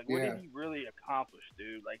character. Like, what did he really accomplish,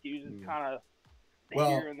 dude? Like, he was just kind of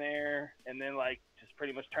here and there, and then like just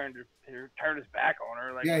pretty much turned his back on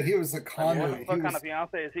her. Like, yeah, he was a conduit. What kind of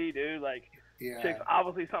fiance is he, dude? Like, chicks,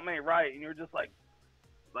 obviously something ain't right, and you're just like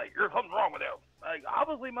you're something wrong with him. Like,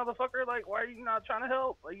 obviously, motherfucker. Like, why are you not trying to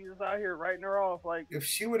help? Like, you just out here writing her off. Like, if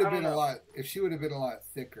she would have been a lot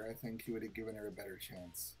thicker, I think he would have given her a better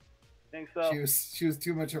chance. Think so? She was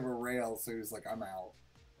too much of a rail, so he was like, I'm out.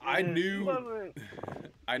 I knew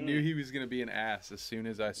he was going to be an ass as soon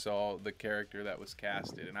as I saw the character that was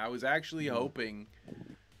casted. And I was actually hoping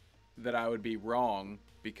that I would be wrong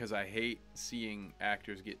because I hate seeing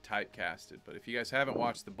actors get typecasted. But if you guys haven't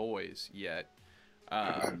watched The Boys yet,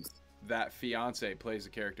 that fiance plays the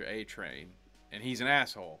character A-Train, and he's an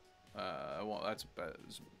asshole. Well, that's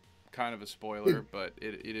kind of a spoiler, but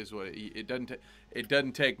it is what it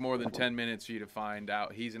doesn't take more than 10 minutes for you to find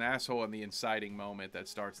out he's an asshole in the inciting moment that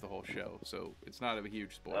starts the whole show. So it's not a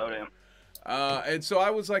huge spoiler. And so I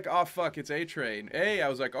was like, oh fuck, it's A-Train. I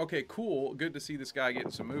was like, okay, cool, good to see this guy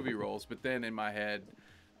getting some movie roles. But then in my head,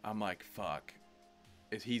 I'm like, fuck,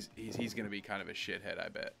 he's gonna be kind of a shithead, I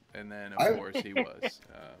bet. And then of course he was.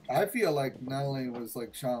 I feel like not only was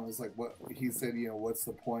like Shawn was like what he said, you know, what's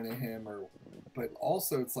the point of him, but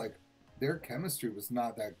also it's like their chemistry was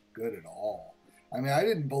not that good at all. I mean, I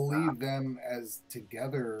didn't believe them as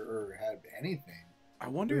together or had anything. I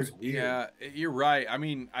wonder. Yeah, you're right. I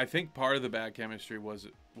mean, I think part of the bad chemistry was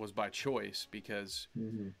by choice because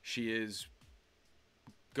she is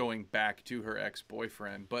going back to her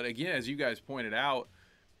ex-boyfriend. But again, as you guys pointed out,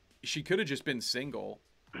 she could have just been single.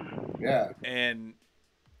 Yeah. And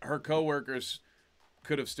her coworkers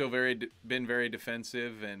could have still been very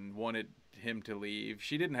defensive and wanted him to leave.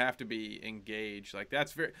 She didn't have to be engaged. Like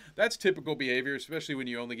that's typical behavior, especially when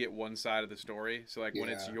you only get one side of the story. So like when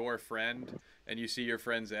it's your friend and you see your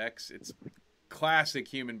friend's ex, it's classic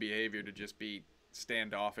human behavior to just be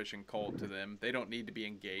standoffish and cold to them. They don't need to be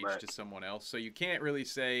engaged to someone else. So you can't really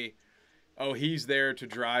say, oh, he's there to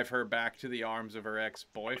drive her back to the arms of her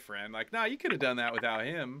ex-boyfriend. Like, nah, you could have done that without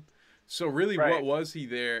him. So really, what was he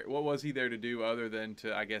there to do other than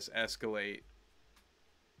to, I guess, escalate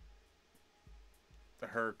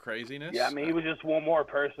her craziness? Yeah, I mean, he was just one more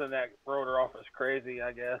person that wrote her off as crazy,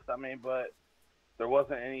 I guess. I mean, but there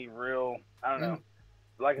wasn't any real, I don't know.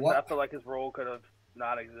 Like I said, I feel like his role could have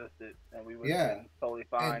not existed, and we would have been totally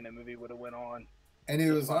fine, and the movie would have went on. And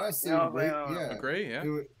it was honestly, great,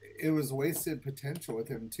 it was wasted potential with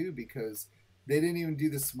him too, because they didn't even do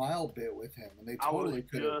the smile bit with him, and they totally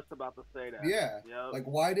could. I was just about to say that. Yeah, like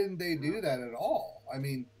why didn't they do that at all? I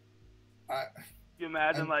mean, you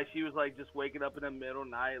imagine like she was like just waking up in the middle of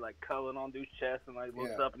the night, like cuddling on dude's chest, and like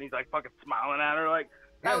looks up and he's like fucking smiling at her, like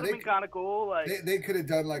that would have been kind of cool. Like they could have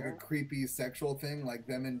done like a creepy sexual thing, like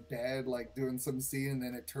them in bed, like doing some scene, and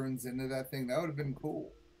then it turns into that thing. That would have been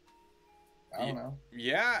cool. I don't know.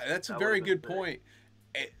 Yeah, that's a very good point.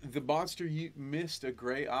 The Monster missed a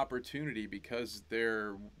great opportunity because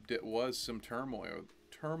there was some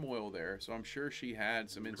turmoil there. So I'm sure she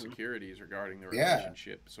had some insecurities regarding the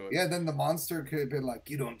relationship. So then the Monster could have been like,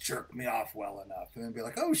 "You don't jerk me off well enough," and then be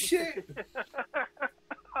like, "Oh shit."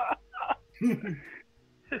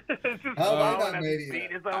 How about that made you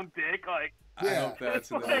beat his own dick? Like, I hope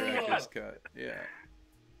that's in the director's cut. Yeah.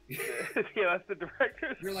 Yeah, that's the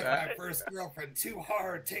director's You're like my first girlfriend, too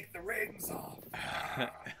hard. Take the rings off.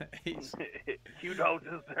 You don't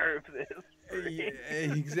deserve this. Yeah,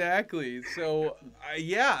 exactly. So,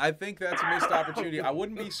 I think that's a missed opportunity. I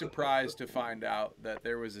wouldn't be surprised to find out that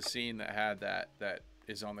there was a scene that had that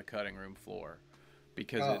is on the cutting room floor,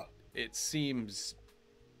 because it seems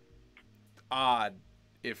odd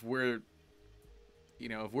if we're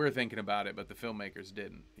thinking about it, but the filmmakers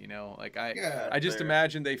didn't, like I just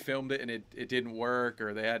imagine they filmed it and it didn't work,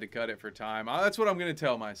 or they had to cut it for time. That's what I'm going to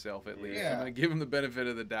tell myself, at least. I'm going to give them the benefit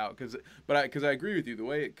of the doubt. Cause I agree with you. The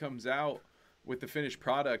way it comes out with the finished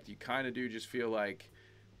product, you kind of do just feel like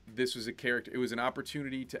this was it was an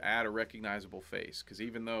opportunity to add a recognizable face. Cause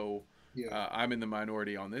even though I'm in the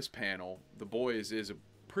minority on this panel, The Boys is a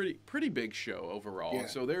pretty big show overall. Yeah.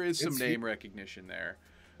 So there is some name recognition there.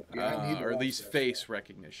 Or at least face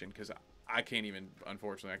recognition, because I can't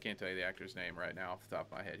tell you the actor's name right now off the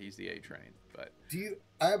top of my head. He's the A-Train. But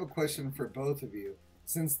I have a question for both of you.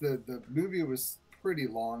 Since the movie was pretty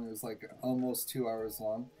long. It was like almost 2 hours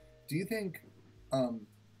long. Do you think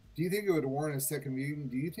it would warrant a second viewing?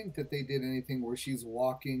 Do you think that they did anything where she's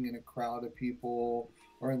walking in a crowd of people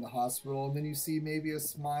or in the hospital, and then you see maybe a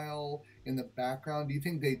smile in the background? Do you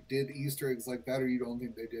think they did Easter eggs like that, or you don't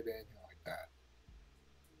think they did anything like that?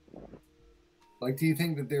 Like, do you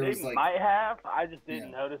think that there was They like... might have. I just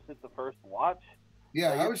didn't notice it the first watch.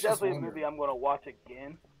 Yeah, like, I was just definitely wondering. a movie I'm going to watch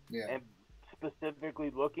again. Yeah. And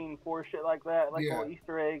specifically looking for shit like that, like little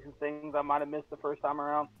Easter eggs and things I might have missed the first time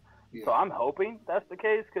around. Yeah. So I'm hoping that's the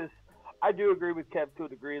case, because I do agree with Kev to a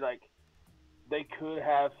degree. Like, they could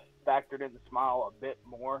have factored in the smile a bit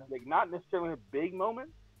more. Like, not necessarily a big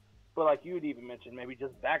moment, but like you had even mentioned, maybe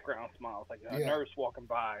just background smiles, like a nurse walking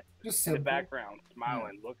by just in the background,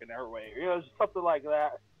 smiling, looking her way. You know, just something like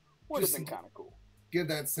that would have been kind of cool. Give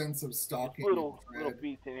that sense of stalking. Little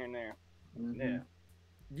beats in here and there. Mm-hmm.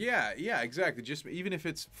 Yeah, exactly. Just even if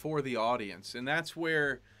it's for the audience, and that's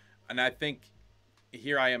where, and I think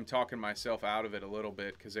here I am talking myself out of it a little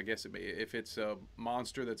bit, because I guess if it's a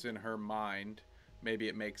monster that's in her mind, maybe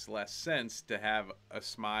it makes less sense to have a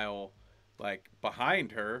smile like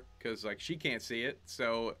behind her, because like she can't see it.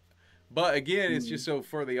 So, but again, it's just so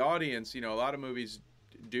for the audience, you know, a lot of movies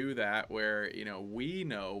do that where, you know, we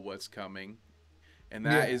know what's coming. And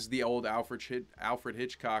that is the old Alfred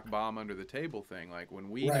Hitchcock bomb under the table thing. Like, when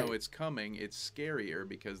we know it's coming, it's scarier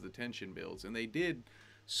because the tension builds. And they did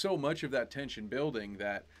so much of that tension building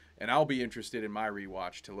that, and I'll be interested in my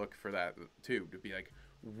rewatch to look for that too, to be like,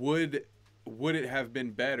 would it have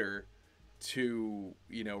been better to,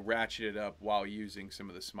 you know, ratchet it up while using some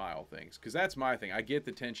of the smile things? Because that's my thing. I get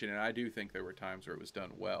the tension, and I do think there were times where it was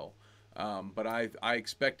done well. But I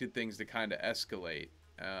expected things to kind of escalate.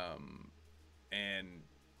 And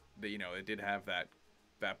you know, it did have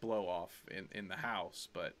that blow off in the house,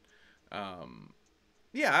 but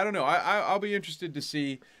yeah, I don't know. I'll be interested to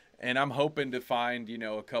see, and I'm hoping to find, you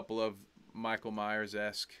know, a couple of Michael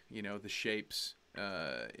Myers-esque, you know, the shapes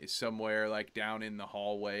somewhere like down in the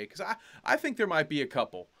hallway, because I think there might be a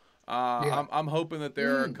couple. I'm hoping that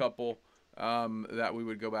there are a couple that we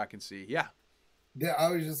would go back and see. Yeah,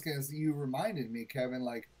 I was just gonna say, you reminded me, Kevin,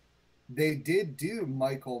 like, they did do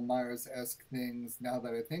Michael Myers-esque things, now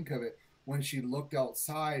that I think of it, when she looked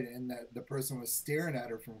outside and that the person was staring at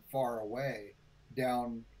her from far away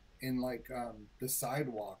down in like the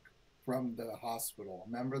sidewalk from the hospital.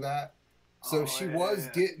 Remember that? So she was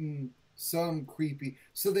getting some creepy.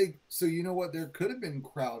 So you know what? There could have been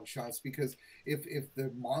crowd shots, because if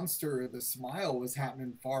the monster or the smile was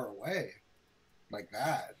happening far away like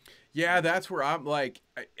that. Yeah, that's where I'm like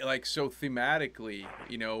so thematically,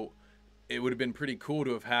 you know, it would have been pretty cool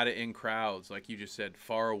to have had it in crowds, like you just said,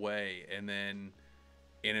 far away, and then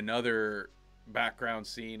in another background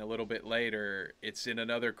scene a little bit later, it's in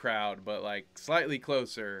another crowd, but like slightly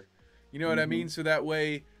closer. You know what I mean? So that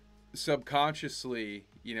way, subconsciously,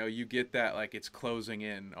 you know, you get that like it's closing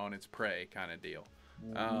in on its prey kind of deal.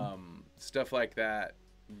 Stuff like that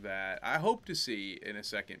I hope to see in a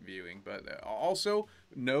second viewing, but also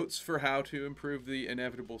notes for how to improve the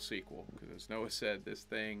inevitable sequel, because as Noah said, this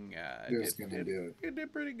thing it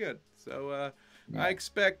did pretty good. So I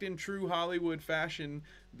expect, in true Hollywood fashion,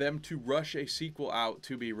 them to rush a sequel out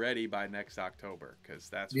to be ready by next October, because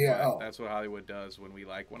that's what Hollywood does when we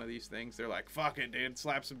like one of these things. They're like, fuck it, dude,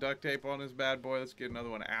 slap some duct tape on this bad boy, let's get another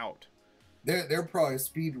one out. They're probably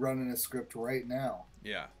speed running a script right now.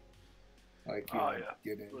 Yeah. Like,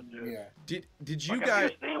 get it. Yeah. Did you like, guys?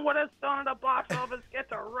 Have you seen what it's done at the box office? Get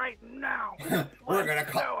to right now. We're gonna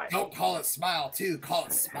don't call it Smile 2. Call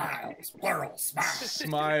it Smiles, plural. Smiles.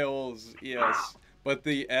 Smiles, yes. But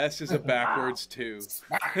the S is a backwards 2.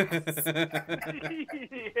 We're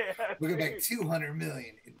gonna make $200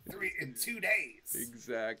 million in 2 days.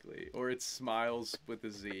 Exactly. Or it's Smiles with a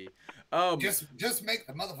Z. Just make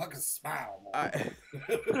the motherfuckers smile more.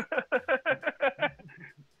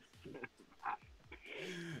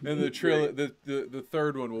 And the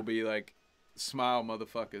third one will be like Smile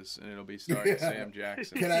Motherfuckers, and it'll be starring Sam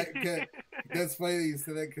Jackson. That's funny that you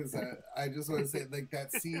said that, because I just want to say, like,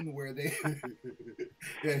 that scene where they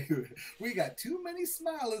we got too many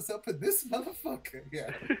smilers up in this motherfucker.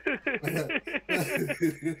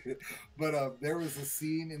 But there was a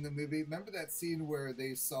scene in the movie. Remember that scene where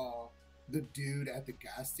they saw the dude at the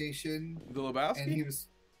gas station? The Lebowski? And he was...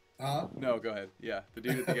 Huh? No, go ahead. Yeah, the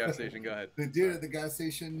dude at the gas station. Go ahead. The dude at the gas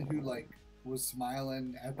station who like was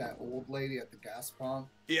smiling at that old lady at the gas pump.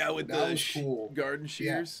 Yeah, with that was cool. Garden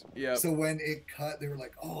shears. Yeah. So when it cut, they were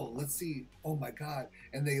like, "Oh, let's see. Oh my god!"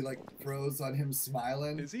 And they like froze on him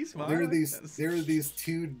smiling. Is he smiling? There were these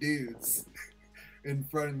two dudes in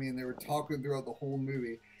front of me, and they were talking throughout the whole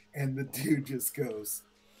movie. And the dude just goes,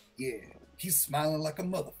 "Yeah, he's smiling like a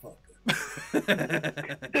motherfucker."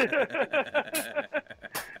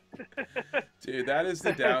 Dude, that is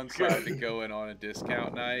the downside to going on a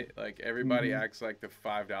discount night. Like, everybody Mhm. acts like the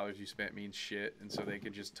 $5 you spent means shit, and so they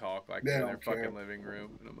could just talk like They they're in their don't care. fucking living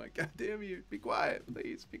room. And I'm like, God damn you, be quiet,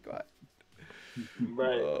 please, be quiet.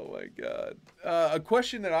 Right. Oh my god. A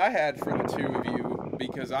question that I had for the two of you,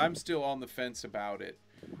 because I'm still on the fence about it.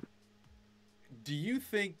 Do you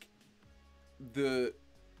think the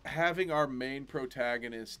having our main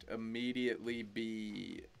protagonist immediately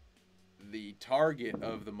be the target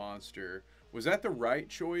of the monster, was that the right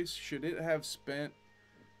choice? Should we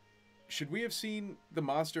have seen the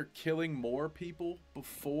monster killing more people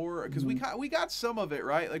before? Because we got some of it,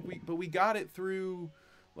 right? Like we got it through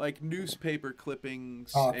like newspaper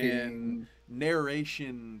clippings and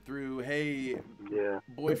narration through, hey,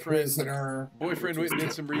 boyfriend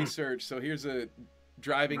did some research, so here's a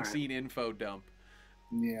driving scene info dump.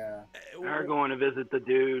 Yeah. They're going to visit the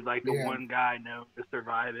dude, like the one guy known to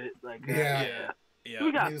survive it. Like, yeah.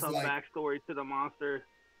 We got some backstory to the monster.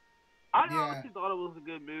 I honestly thought it was a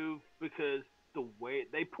good move because the way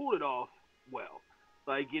they pulled it off well.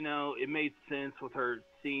 Like, you know, it made sense with her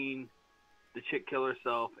seeing the chick kill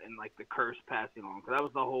herself and like the curse passing on. Because that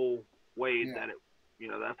was the whole way that it, you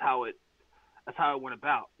know, that's how it went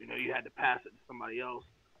about. You know, you had to pass it to somebody else.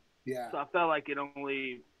 Yeah. So I felt like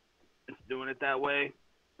it's doing it that way.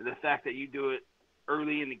 And the fact that you do it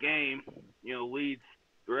early in the game, you know, leads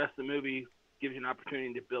the rest of the movie, gives you an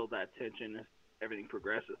opportunity to build that tension as everything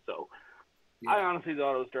progresses. So I honestly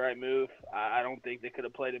thought it was the right move. I don't think they could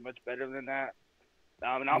have played it much better than that.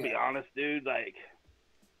 And I'll be honest, dude, like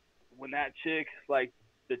when that chick, like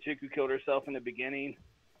the chick who killed herself in the beginning,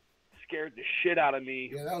 scared the shit out of me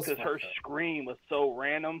because her scream was so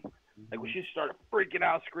random. Like when she started freaking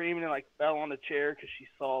out, screaming, and like fell on the chair because she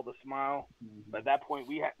saw the smile. But at that point,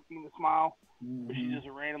 we hadn't seen the smile. But she just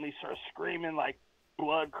randomly started screaming, like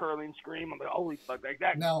blood curdling scream. I'm like, holy fuck! Like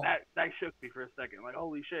that shook me for a second. Like,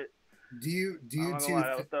 holy shit. Do you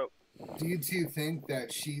two think that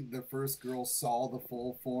the first girl, saw the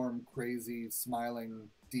full form, crazy, smiling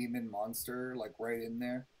demon monster like right in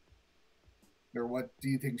there? Or what do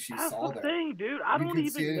you think she saw there? That's the thing, dude. I don't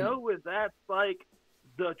even know if that's like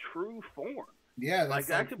the true form. Yeah, that's like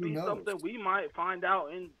that could be something we might find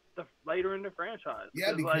out later in the franchise.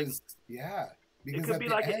 Yeah, because it could be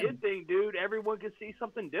like an it thing, dude. Everyone could see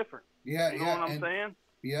something different. Yeah, you know what I'm saying?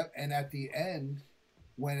 Yep. And at the end,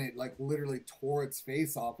 when it like literally tore its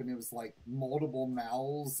face off, and it was like multiple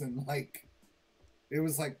mouths, and like it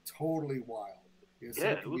was like totally wild. It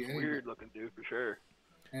was weird looking, dude, for sure.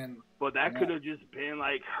 But that Yeah. could have just been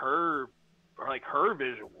like her, or like her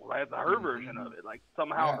visual, like her version of it. Like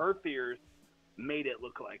somehow her fears made it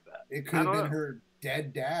look like that. It could have been her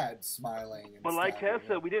dead dad smiling. But like Kev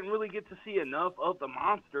said, we didn't really get to see enough of the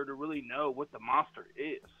monster to really know what the monster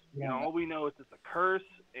is. You know, all we know is it's a curse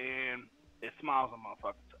and it smiles on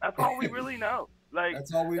motherfuckers. That's all we really know. Like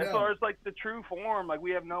That's all we know. As far as like the true form, like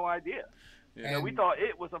we have no idea. Yeah. You know, we thought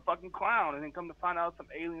it was a fucking clown, and then come to find out some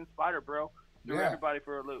alien spider, bro. Threw everybody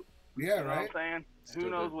for a loop. Yeah, you know what I'm saying?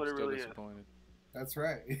 Who knows what it really is? That's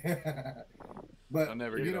right. But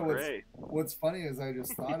you know what's funny is I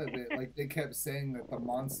just thought of it. Like they kept saying that the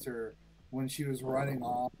monster, when she was running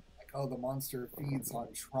off, like, oh, the monster feeds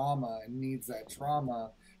on trauma and needs that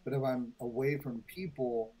trauma. But if I'm away from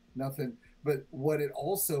people, nothing. But what it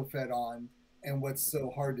also fed on, and what's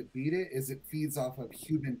so hard to beat it, is it feeds off of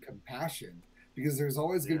human compassion. Because there's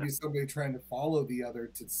always going to be somebody trying to follow the other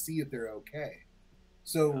to see if they're okay.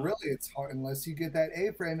 So really, it's hard unless you get that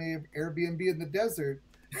A-frame Airbnb in the desert.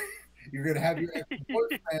 You're going to have your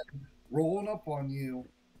ex-boyfriend rolling up on you,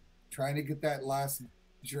 trying to get that last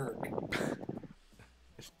jerk.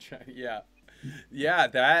 Yeah,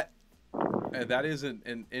 that is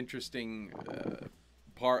an interesting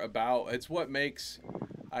part about it's what makes,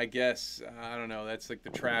 I guess, I don't know, that's like the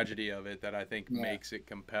tragedy of it that I think makes it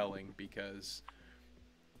compelling, because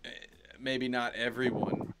maybe not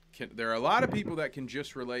everyone can. There are a lot of people that can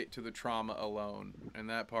just relate to the trauma alone, and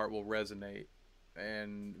that part will resonate,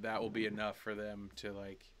 and that will be enough for them to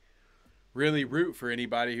like really root for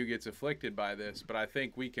anybody who gets afflicted by this. But I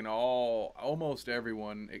think we can almost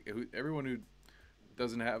everyone who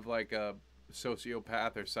doesn't have like a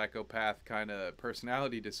sociopath or psychopath kind of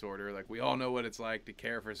personality disorder, like we all know what it's like to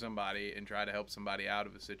care for somebody and try to help somebody out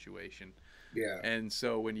of a situation. Yeah. And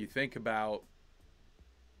so when you think about,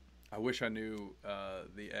 I wish I knew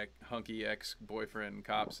the hunky ex-boyfriend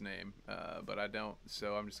cop's name, but I don't,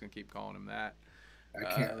 so I'm just gonna keep calling him that.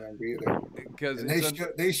 I can't remember either. Because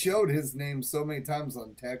they showed his name so many times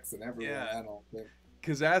on text and everywhere. I don't think.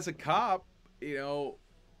 because as a cop, you know,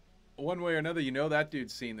 one way or another, you know that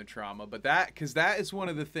dude's seen the trauma. But because that is one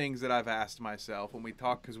of the things that I've asked myself when we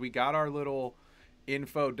talk, because we got our little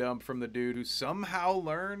info dump from the dude who somehow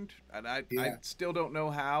learned, and I still don't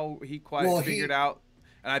know how he quite figured out.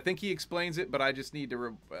 And I think he explains it, but I just need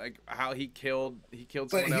to like how he killed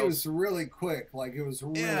someone else. But he was really quick, like it was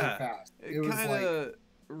really fast. It was like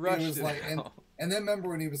rushed. It was like, and then remember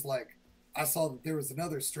when he was like, I saw that there was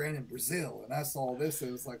another strand in Brazil, and I saw this.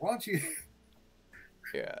 It was like, why don't you?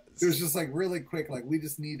 Yeah, it was just like really quick. Like we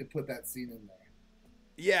just need to put that scene in there.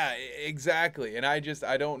 Yeah, exactly. And I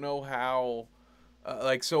don't know how.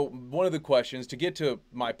 Like, so one of the questions to get to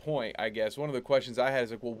my point, I guess one of the questions I had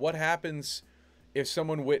is like, well, what happens if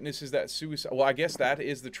someone witnesses that suicide? Well, I guess that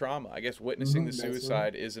is the trauma. I guess witnessing the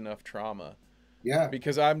suicide is enough trauma. Yeah.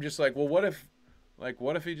 Because I'm just like, well, what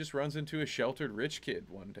if he just runs into a sheltered rich kid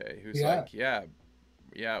one day who's like,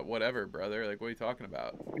 yeah, whatever, brother. Like, what are you talking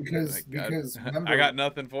about? Because remember, I got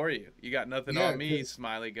nothing for you. You got nothing on me,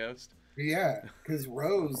 smiley ghost. Yeah, because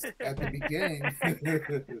Rose at the beginning.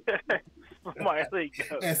 Smiley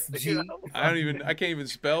ghost. SG. I can't even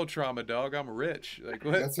spell trauma, dog. I'm rich. Like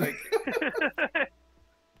what? That's like.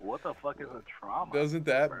 What the fuck is a trauma? Doesn't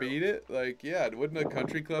that beat it? Like, yeah, wouldn't a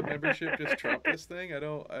country club membership just trump this thing? I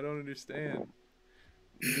don't understand.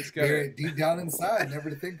 You just gotta... Bury it deep down inside, never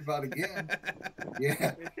to think about again.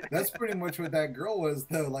 Yeah, that's pretty much what that girl was,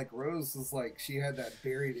 though. Like Rose was like, she had that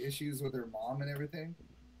buried issues with her mom and everything,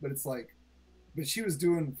 but it's like, but she was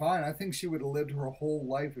doing fine. I think she would have lived her whole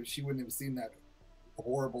life if she wouldn't have seen that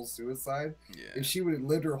horrible suicide. Yeah. If she would have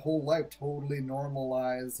lived her whole life totally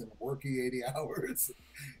normalized and working 80 hours.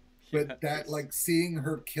 But that, like, seeing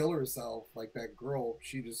her kill herself, like that girl,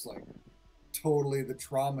 she just like totally the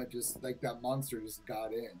trauma, just like that monster just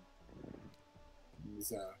got in. It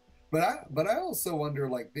was, but I also wonder,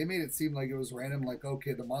 like, they made it seem like it was random, like,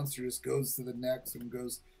 okay, the monster just goes to the next and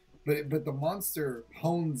goes, but the monster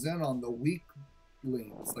hones in on the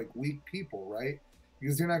weaklings, like weak people, right?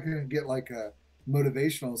 Because you're not going to get like a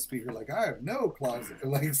motivational speaker like, I have no closet,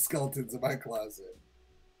 like skeletons in my closet.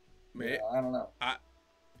 Man, I don't know.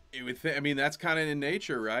 I mean, that's kind of in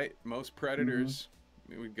nature, right? Most predators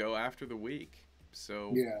would go after the weak,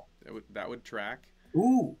 so yeah, that would track.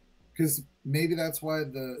 Ooh, because maybe that's why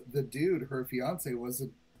the dude, her fiance,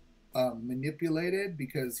 wasn't manipulated,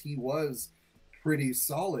 because he was pretty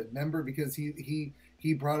solid. Remember, because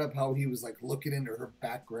he brought up how he was like looking into her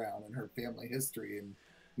background and her family history, and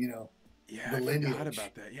the lineage. I forgot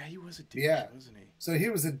about that. Yeah, he was a douche, wasn't he? So he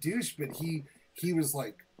was a douche, but he was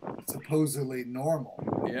like supposedly normal.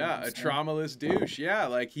 Yeah, a traumaless douche. Yeah,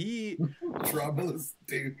 like he traumaless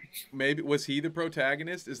douche. Maybe was he the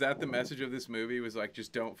protagonist? Is that the message of this movie? Was like,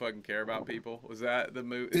 just don't fucking care about people? Was that the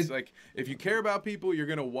movie? It's like, if you care about people, you're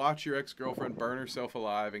gonna watch your ex-girlfriend burn herself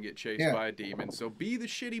alive and get chased by a demon. So be the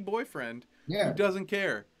shitty boyfriend who doesn't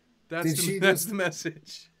care. That's the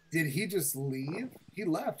message. Did he just leave? He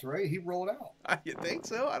left, right? He rolled out. You think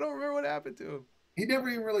so? I don't remember what happened to him. He never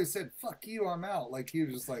even really said, fuck you, I'm out. Like, he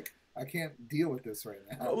was just like, I can't deal with this right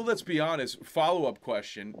now. Well, let's be honest. Follow-up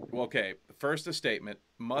question. Well, okay, first a statement.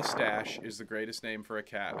 Mustache is the greatest name for a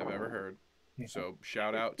cat I've ever heard. Yeah. So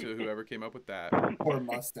shout out to whoever came up with that. Or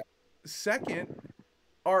Mustache. Second,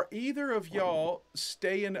 are either of y'all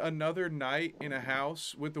staying another night in a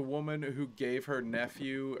house with the woman who gave her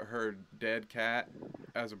nephew her dead cat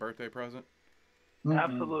as a birthday present? Mm-hmm.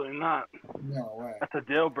 Absolutely not. No way. That's a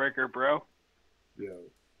deal breaker, bro. Yo.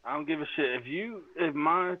 I don't give a shit. If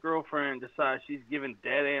my girlfriend decides she's giving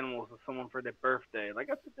dead animals to someone for their birthday, like,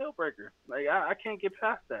 that's a deal breaker. Like, I can't get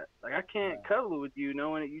past that. Like, I can't cuddle with you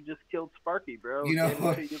knowing that you just killed Sparky, bro. You know,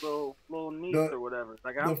 your little niece or whatever.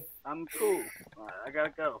 Like, I'm cool. I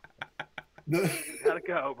gotta go. Gotta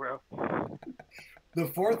go, bro. The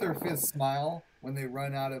fourth or fifth smile, when they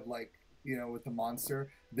run out of, like, with the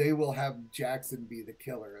monster, they will have Jackson be the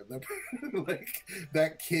killer. Like,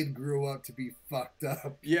 that kid grew up to be fucked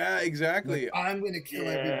up. Yeah, exactly. Like, I'm gonna kill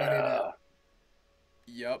everybody now.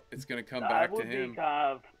 Yep, it's gonna come back to him.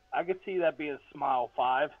 I could see that being Smile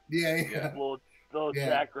 5. Yeah. Little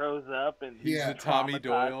Jack grows up and he's the Tommy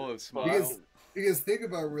Doyle of Smile. Because think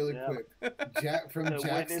about it really quick.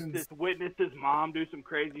 Jackson witnessed his mom do some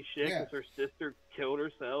crazy shit because her sister killed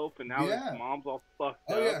herself, and now his mom's all fucked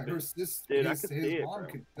up. Oh yeah, her sister, his mom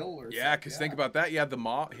could kill her. Yeah, because think about that. Yeah,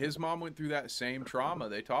 his mom went through that same trauma.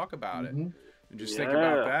 They talk about it. And just think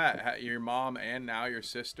about that. Your mom and now your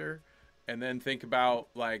sister, and then think about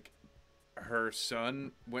like her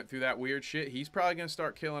son went through that weird shit. He's probably gonna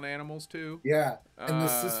start killing animals too. Yeah, and the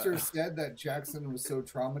sister said that Jackson was so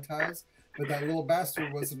traumatized but that little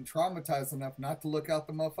bastard wasn't traumatized enough not to look out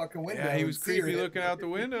the motherfucking window. Yeah, he was creepy looking out the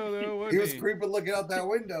window, though, wasn't he? He was creepy looking out that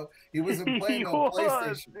window. He wasn't playing no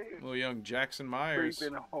PlayStation. Little young Jackson Myers.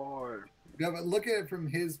 Creeping hard. Yeah, but look at it from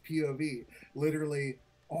his POV. Literally,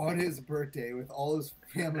 on his birthday, with all his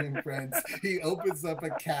family and friends, he opens up a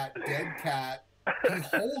dead cat. He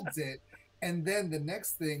holds it, and then the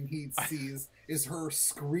next thing he sees is her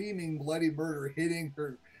screaming bloody murder hitting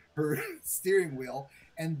her steering wheel.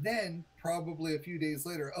 And then probably a few days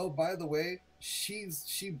later, oh, by the way, she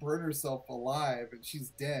burned herself alive and she's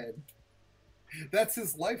dead. That's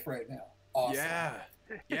his life right now. Awesome.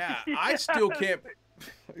 Yeah. I still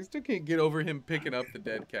can't get over him picking up the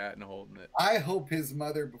dead cat and holding it. I hope his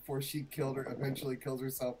mother, before she eventually kills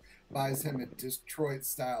herself, buys him a Detroit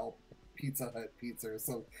style Pizza Hut pizza.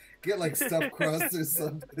 So get like stuffed crust or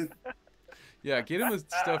something. Yeah, get him a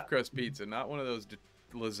stuffed crust pizza, not one of those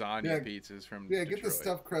lasagna pizzas from Detroit. Get the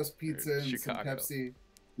stuffed crust pizza and Chicago. Some Pepsi.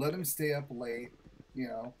 Let him stay up late,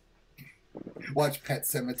 watch Pet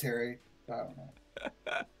Sematary. I don't know.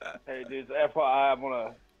 Hey, dudes, FYI, I'm going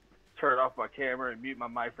to turn off my camera and mute my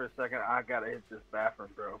mic for a second. I got to hit this bathroom,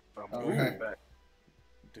 bro. So I'm going to be back.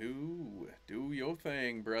 Do your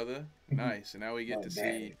thing, brother. Nice. And now we get to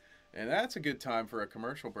see... And that's a good time for a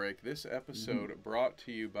commercial break. This episode brought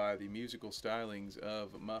to you by the musical stylings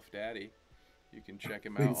of Muff Daddy. You can check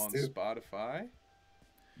him out on Spotify.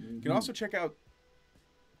 You can also check out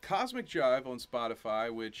Cosmic Jive on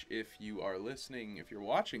Spotify, which if you're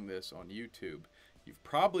watching this on YouTube, you've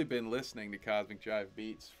probably been listening to Cosmic Jive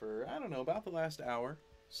beats for, I don't know, about the last hour.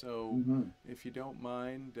 So if you don't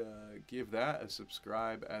mind, give that a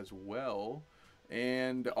subscribe as well.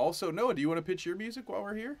 And also, Noah, do you want to pitch your music while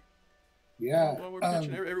we're here? Yeah. Well, we're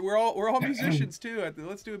all musicians too.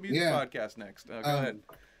 Let's do a music podcast next. Go ahead.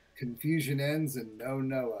 Confusion Ends and No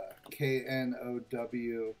Noah.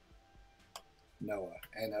 KNOW Noah.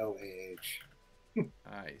 NOAH.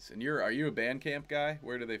 Nice. And are you a Bandcamp guy?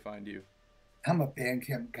 Where do they find you? I'm a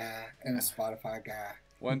Bandcamp guy and a Spotify guy.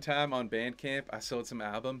 One time on Bandcamp, I sold some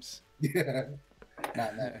albums. Yeah.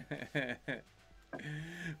 Not that.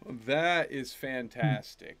 Well, that is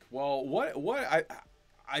fantastic. Well,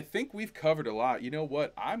 I think we've covered a lot. You know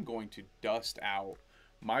what? I'm going to dust out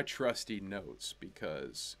my trusty notes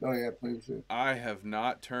because please do. I have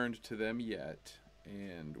not turned to them yet,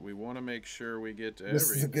 and we want to make sure we get to this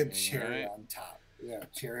everything. This is a good cherry on top. Yeah,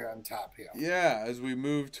 cherry on top here. Yeah, as we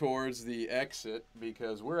move towards the exit,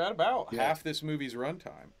 because we're at about half this movie's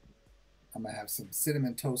runtime. I'm going to have some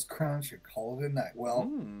Cinnamon Toast Crunch and call it a night. Well,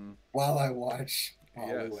 while I watch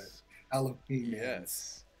Hollywood Halloween.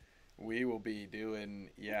 Yes. We will be doing,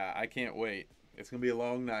 I can't wait. It's going to be a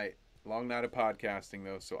long night of podcasting,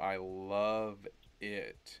 though, so I love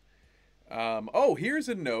it. Here's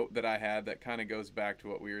a note that I had that kind of goes back to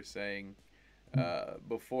what we were saying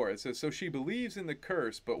before. It says, so she believes in the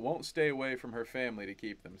curse, but won't stay away from her family to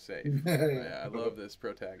keep them safe. I love this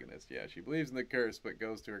protagonist. Yeah, she believes in the curse, but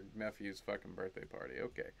goes to her nephew's fucking birthday party.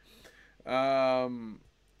 Okay. A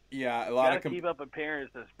lot of... keep up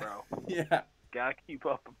appearances, bro. Yeah. Gotta keep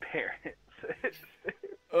up appearance.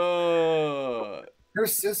 Her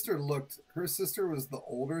sister was the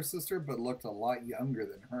older sister, but looked a lot younger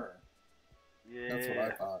than her. Yeah. That's what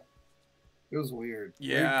I thought. It was weird.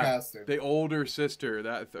 Yeah. The older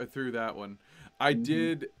sister, I threw that one. I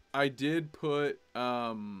did put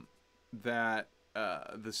the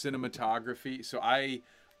cinematography. So I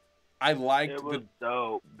liked the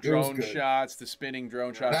drone shots, the spinning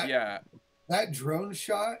drone shots. That drone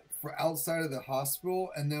shot for outside of the hospital,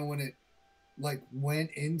 and then when it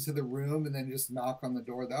went into the room and then just knock on the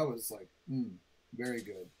door, that was very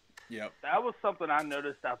good. Yep. That was something I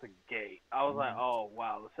noticed out the gate. I was like, oh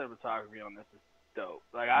wow, the cinematography on this is dope.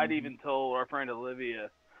 I'd even told our friend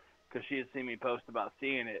Olivia, because she had seen me post about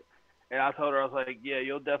seeing it, and I told her, I was like, yeah,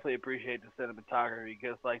 you'll definitely appreciate the cinematography,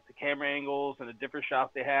 because the camera angles and the different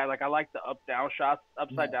shots they had, I like the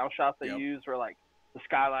upside down shots they used, where the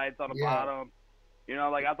skylights on the bottom.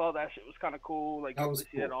 I thought that shit was kind of cool. You don't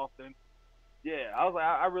see that often. Yeah, I was like,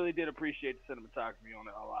 I really did appreciate the cinematography on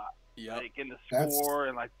it a lot. Yeah. In the score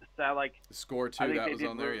and the score too. I think that they was did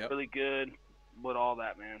on there. Really good with all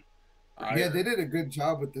that, man. They did a good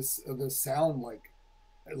job with this. The sound,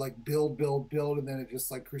 build, and then it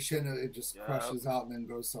just crescendo. It just crushes out and then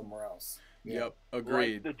goes somewhere else. Yeah. Yep,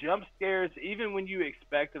 agreed. The jump scares, even when you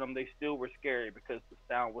expected them, they still were scary because the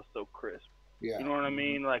sound was so crisp. Yeah. You know what I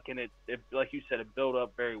mean? And it like you said, it built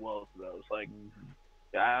up very well to those. I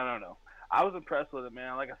don't know. I was impressed with it,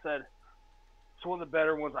 man. Like I said, it's one of the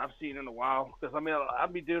better ones I've seen in a while. Because,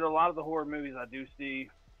 I'd be doing a lot of the horror movies I do see.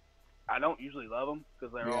 I don't usually love them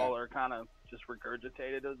because they're all are kind of just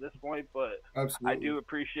regurgitated at this point. But I do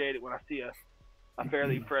appreciate it when I see a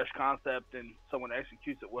fairly fresh concept and someone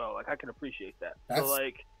executes it well. Like I can appreciate that. So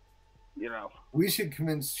like, you know, we should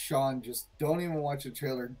convince Shawn, just don't even watch a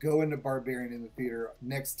trailer. Go into Barbarian in the theater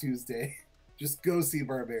next Tuesday. Just go see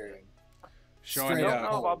Barbarian. Shawn, I don't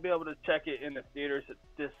know if I'll be able to check it in the theaters at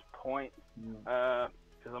this point.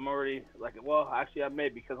 Because I'm already like, well, actually I may,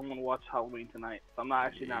 because I'm gonna watch Halloween tonight. So I'm not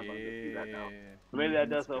actually not gonna do that now. So maybe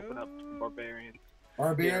that does open up to Barbarian.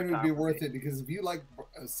 Barbarian would be worth it, because if you like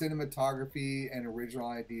cinematography and original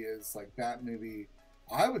ideas, like that movie,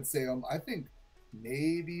 I would say, I think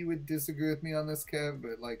maybe you would disagree with me on this, Kev,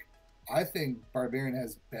 but like, I think Barbarian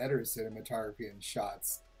has better cinematography and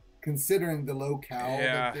shots, considering the locale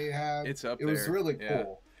that they have. It's up there. It was really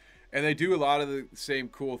cool. And they do a lot of the same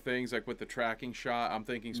cool things, like with the tracking shot. I'm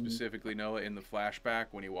thinking specifically Noah in the flashback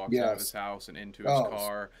when he walks out of his house and into his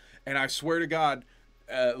car. And I swear to God,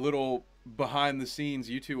 little behind the scenes,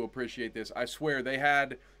 you two will appreciate this. I swear they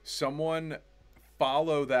had someone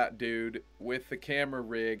follow that dude with the camera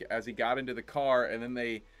rig as he got into the car, and then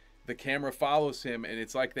the camera follows him, and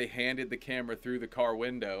it's like they handed the camera through the car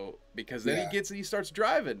window, because then he starts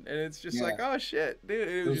driving, and it's just like, oh shit, dude.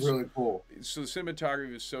 It was really cool. So the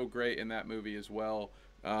cinematography was so great in that movie as well.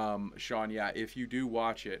 Shawn, if you do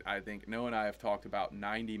watch it, I think Noah and I have talked about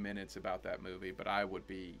 90 minutes about that movie, but I would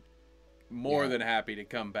be more than happy to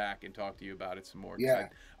come back and talk to you about it some more.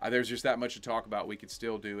 There's just that much to talk about. We could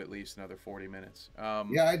still do at least another 40 minutes.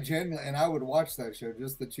 I genuinely, and I would watch that show,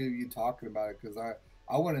 just the two of you talking about it, because I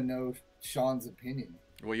want to know Shawn's opinion.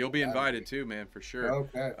 Well, you'll be invited too, man, for sure.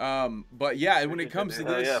 Okay. But yeah, when it comes to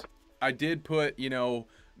this, I did put,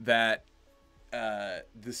 that I'm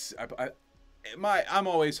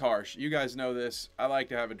always harsh. You guys know this. I like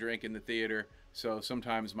to have a drink in the theater, so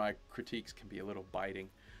sometimes my critiques can be a little biting.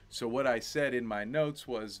 So what I said in my notes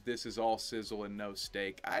was, this is all sizzle and no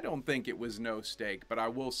steak. I don't think it was no steak, but I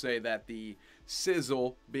will say that the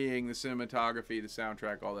sizzle, being the cinematography, the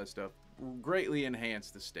soundtrack, all that stuff, greatly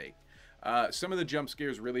enhanced the steak. Some of the jump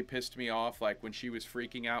scares really pissed me off, like when she was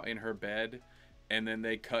freaking out in her bed, and then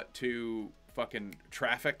they cut to fucking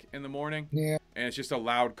traffic in the morning, and it's just a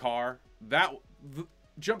loud car. The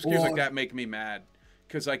jump scares like that make me mad,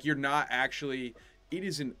 because like you're not actually. It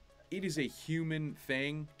is a human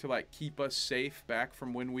thing to like keep us safe back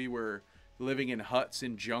from when we were living in huts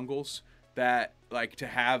in jungles, that like to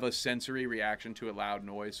have a sensory reaction to a loud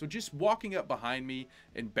noise. So just walking up behind me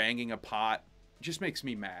and banging a pot just makes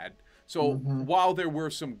me mad. So while there were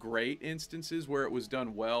some great instances where it was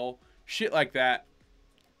done well, shit like that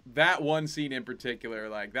one scene in particular,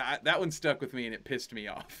 like that one stuck with me and it pissed me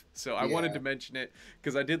off. So I wanted to mention it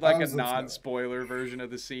because I did like a non-spoiler version of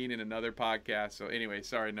the scene in another podcast. So anyway,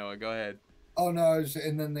 sorry, Noah, go ahead. Oh no,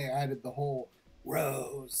 and then they added the whole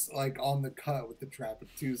Rose like on the cut with the traffic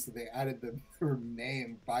too. So they added her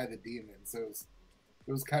name by the demon. So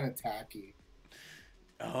it was kind of tacky.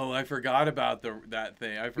 Oh, I forgot about that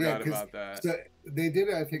thing. I forgot about that. So they did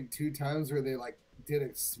it, I think, 2 times where they like did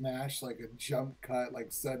a smash, like a jump cut,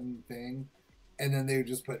 like sudden thing, and then they would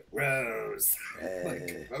just put Rose.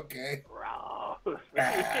 Like, okay. Rose.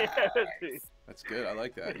 That's good. I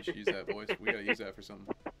like that. You should use that voice. We gotta use that for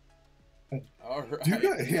something. All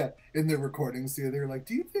right. In the recordings, they're like,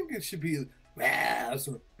 "Do you think it should be Rose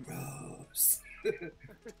or Rose?"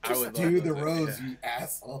 I would do the Rose, you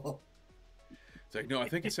asshole. It's like, no, I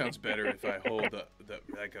think it sounds better if I hold the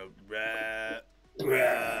like a rat.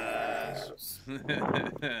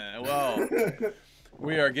 Well,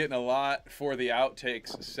 we are getting a lot for the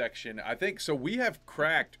outtakes section. I think so. We are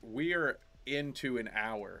into an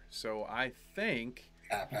hour, so I think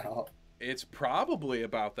it's probably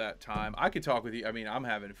about that time. I could talk with you. I mean, I'm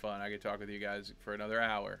having fun. I could talk with you guys for another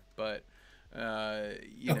hour, but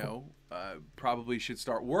probably should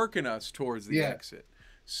start working us towards the exit.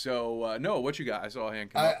 So, Noah, what you got? I saw a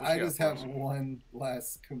hand come up. I just have one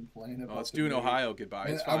last complaint about let's do an Ohio goodbye.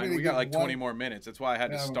 It's fine. We got like 20 more minutes. That's why I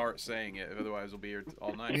had to start saying it. Otherwise, we'll be here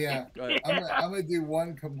all night. Yeah. Go ahead. I'm going to do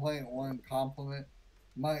one complaint, one compliment.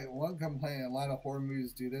 My one complaint, a lot of horror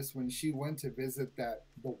movies do this, when she went to visit the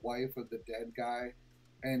wife of the dead guy,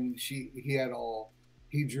 and he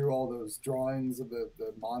drew all those drawings of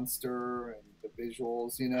the monster and the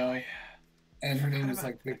visuals, Oh, yeah. And her name was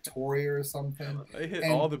like Victoria or something. They hit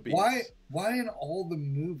all the beats. Why in all the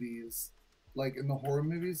movies, like in the horror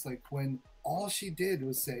movies, like when all she did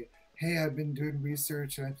was say, "Hey, I've been doing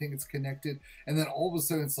research and I think it's connected," and then all of a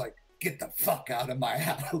sudden it's like get the fuck out of my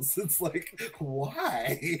house. It's like,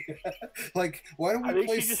 why? Like, why don't we I think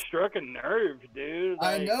play? she just struck a nerve, dude.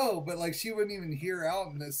 I Like, know, but like she wouldn't even hear out,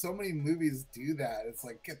 and there's so many movies do that. It's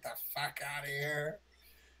like, get the fuck out of here.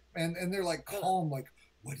 And they're like calm, like,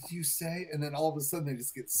 what did you say? And then all of a sudden they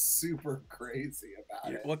just get super crazy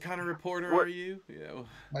about it. What kind of reporter are you? Yeah.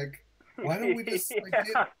 Like, why don't we just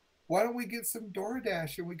why don't we get some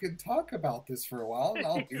DoorDash and we can talk about this for a while and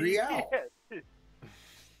I'll hear you out.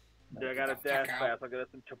 Dude, I got a dash pass. I'll get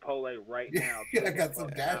some Chipotle right now. Yeah, I got some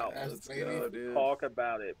dash pass, Let's baby. go, dude. Talk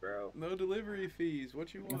about it, bro. No delivery fees.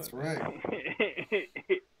 What you want? That's right.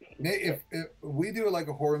 If we do like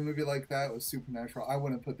a horror movie like that with Supernatural, I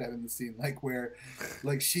want to put that in the scene, like where,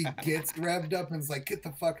 like she gets revved up and is like, "Get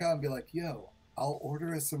the fuck out!" and be like, "Yo, I'll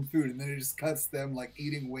order us some food," and then it just cuts them like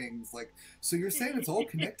eating wings. Like, so you're saying it's all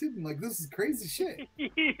connected? And like, this is crazy shit.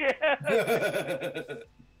 Yeah.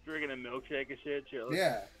 Drinking a milkshake and shit. Chill.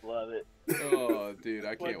 Yeah. Love it. Oh, dude,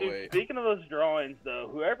 I can't wait. Speaking of those drawings, though,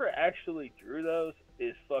 whoever actually drew those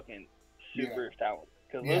is fucking super talented.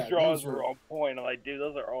 Because those drawings were on point. I'm like, dude,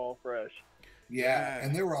 those are all fresh. Yeah,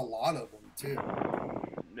 and there were a lot of them too.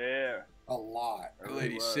 Yeah. A lot. Our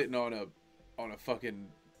lady's sitting on a fucking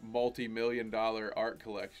multi-million-dollar art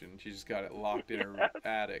collection. She just got it locked in her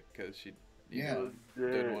attic because she didn't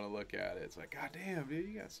want to look at it. It's like, God damn, dude,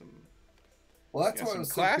 you got some. Well, that's what I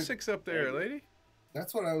was classics up there, lady.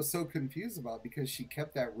 That's what I was so confused about, because she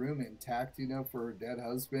kept that room intact, you know, for her dead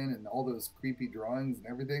husband and all those creepy drawings and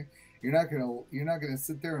everything. You're not gonna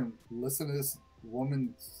sit there and listen to this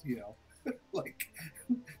woman, you know, like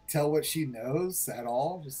tell what she knows at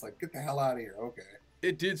all. Just like, get the hell out of here. Okay.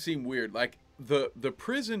 It did seem weird, like the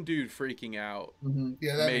prison dude freaking out.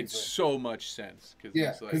 Yeah, that made so much sense.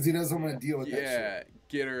 Because he doesn't want to deal with that shit. Yeah,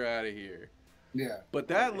 get her out of here. Yeah. But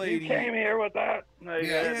that lady. You came here with that.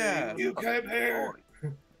 Yeah. You came here.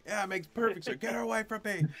 Yeah, it makes perfect sense. Get her away from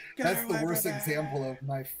me. That's the worst example of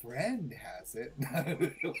my friend has it.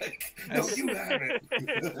 Like, no, you have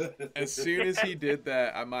it. As soon as he did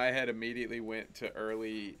that, my head immediately went to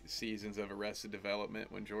early seasons of Arrested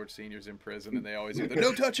Development when George Sr.'s in prison and they always hear the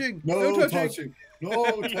no touching, no touching,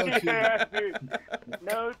 no touching,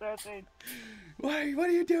 no touching. What are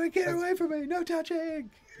you doing? Get away from me! No touching.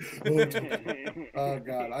 Oh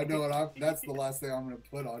God, I know what that's the last thing I'm gonna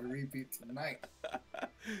put on repeat tonight.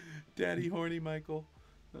 Daddy horny Michael.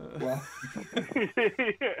 Well.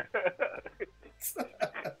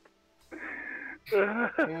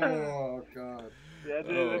 Oh God. Yeah,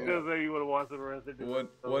 dude, because you would have watched the rest of it.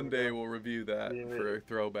 One day we'll review that for a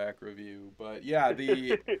throwback review. But yeah,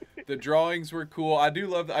 the drawings were cool. I do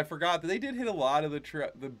love. I forgot that they did hit a lot of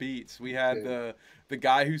the beats. We had the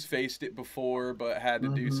guy who's faced it before but had to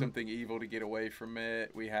do something evil to get away from it.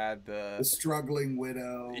 We had the struggling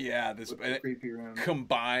widow. Yeah, this creepy room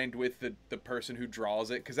combined with the person who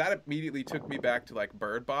draws it, because that immediately took me back to like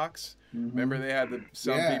Bird Box. Remember they had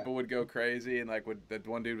some people would go crazy and like that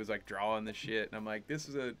one dude was like drawing the shit, and I'm like, this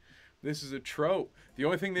is a trope. The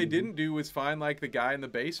only thing they didn't do was find like the guy in the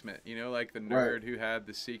basement, you know, like the nerd who had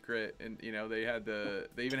the secret, and you know they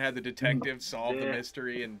even had the detective solve the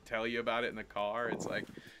mystery and tell you about it in the car. It's like,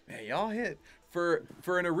 man, y'all hit for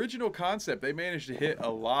an original concept. They managed to hit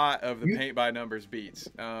a lot of the paint by numbers beats.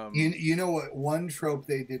 You know what? One trope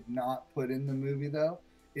they did not put in the movie though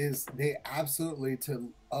is they absolutely, to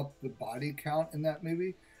up the body count in that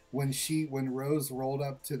movie, when Rose rolled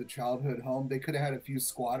up to the childhood home, they could have had a few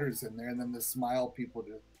squatters in there, and then the smile people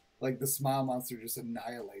just, like the smile monster just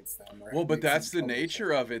annihilates them. Right? Well, but that's the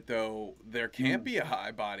nature of it, though. There can't be a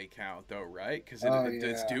high body count, though, right? Because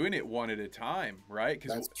it's doing it one at a time, right?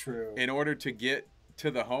 That's true. In order to get to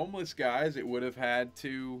the homeless guys, it would have had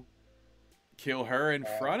to kill her in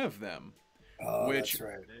front of them. That's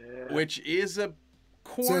right. Which is a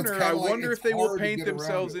corner. I wonder if they will paint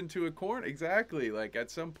themselves into a corner. Exactly. Like at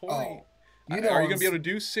some point. Are you going to be able to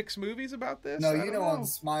do 6 movies about this? No, you know, on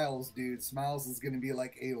Smiles, dude. Smiles is going to be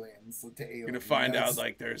like aliens to aliens. You're going to find out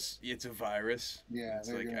like it's a virus. Yeah. It's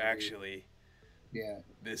like actually. Yeah.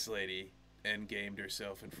 This lady endgamed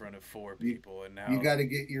herself in front of 4 people, and now you got to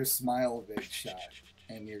get your smile vid shot,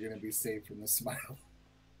 and you're going to be safe from the smile.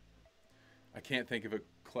 I can't think of a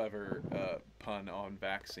clever pun on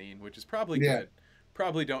vaccine, which is probably good.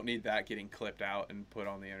 Probably don't need that getting clipped out and put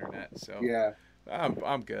on the internet. So yeah,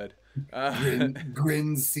 I'm good.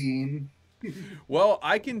 Grin scene. Well,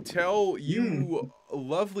 I can tell you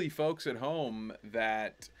lovely folks at home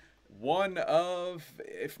that one of,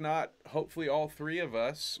 if not hopefully all 3 of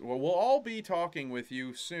us, well, we'll all be talking with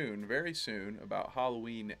you soon, very soon, about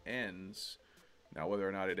Halloween Ends. Now, whether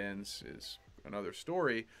or not it ends is another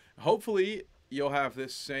story. Hopefully, you'll have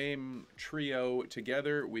this same trio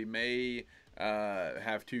together. We may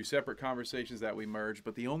have 2 separate conversations that we merge,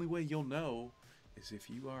 but the only way you'll know is if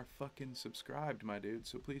you are fucking subscribed, my dude.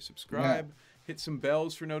 So please subscribe, hit some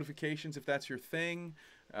bells for notifications if that's your thing.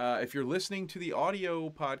 If you're listening to the audio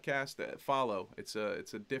podcast, follow. It's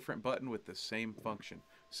a different button with the same function.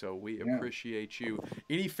 So we appreciate you.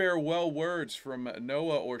 Any farewell words from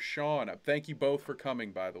Noah or Shawn? Thank you both for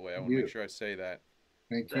coming, by the way. I want to make sure I say that.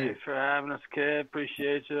 Thank you. Thanks for having us, kid.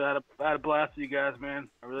 Appreciate you. I had a blast with you guys, man.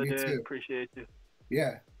 I really Me did. too. Appreciate you.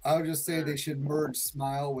 Yeah, I'll just say they should merge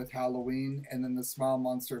Smile with Halloween, and then the Smile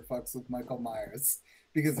Monster fucks with Michael Myers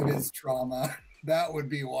because of his trauma. That would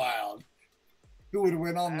be wild. Who would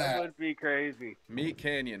win on that? That would be crazy. Meet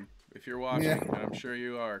Canyon, if you're watching, and I'm sure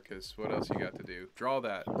you are, because what else you got to do? Draw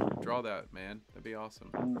that, man. That'd be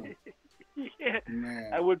awesome. Yeah, Man.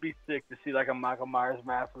 I would be sick to see like a Michael Myers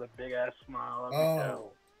mask with a big ass smile.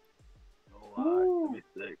 That'd be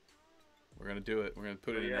sick. We're gonna do it. We're gonna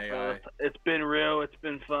put it in AI. Fellas, it's been real. It's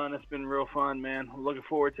been fun. It's been real fun, man. I'm looking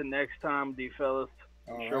forward to next time with you fellas.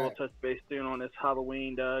 I'm sure we'll touch base soon on this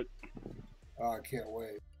Halloween, Doug. Oh, I can't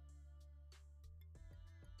wait.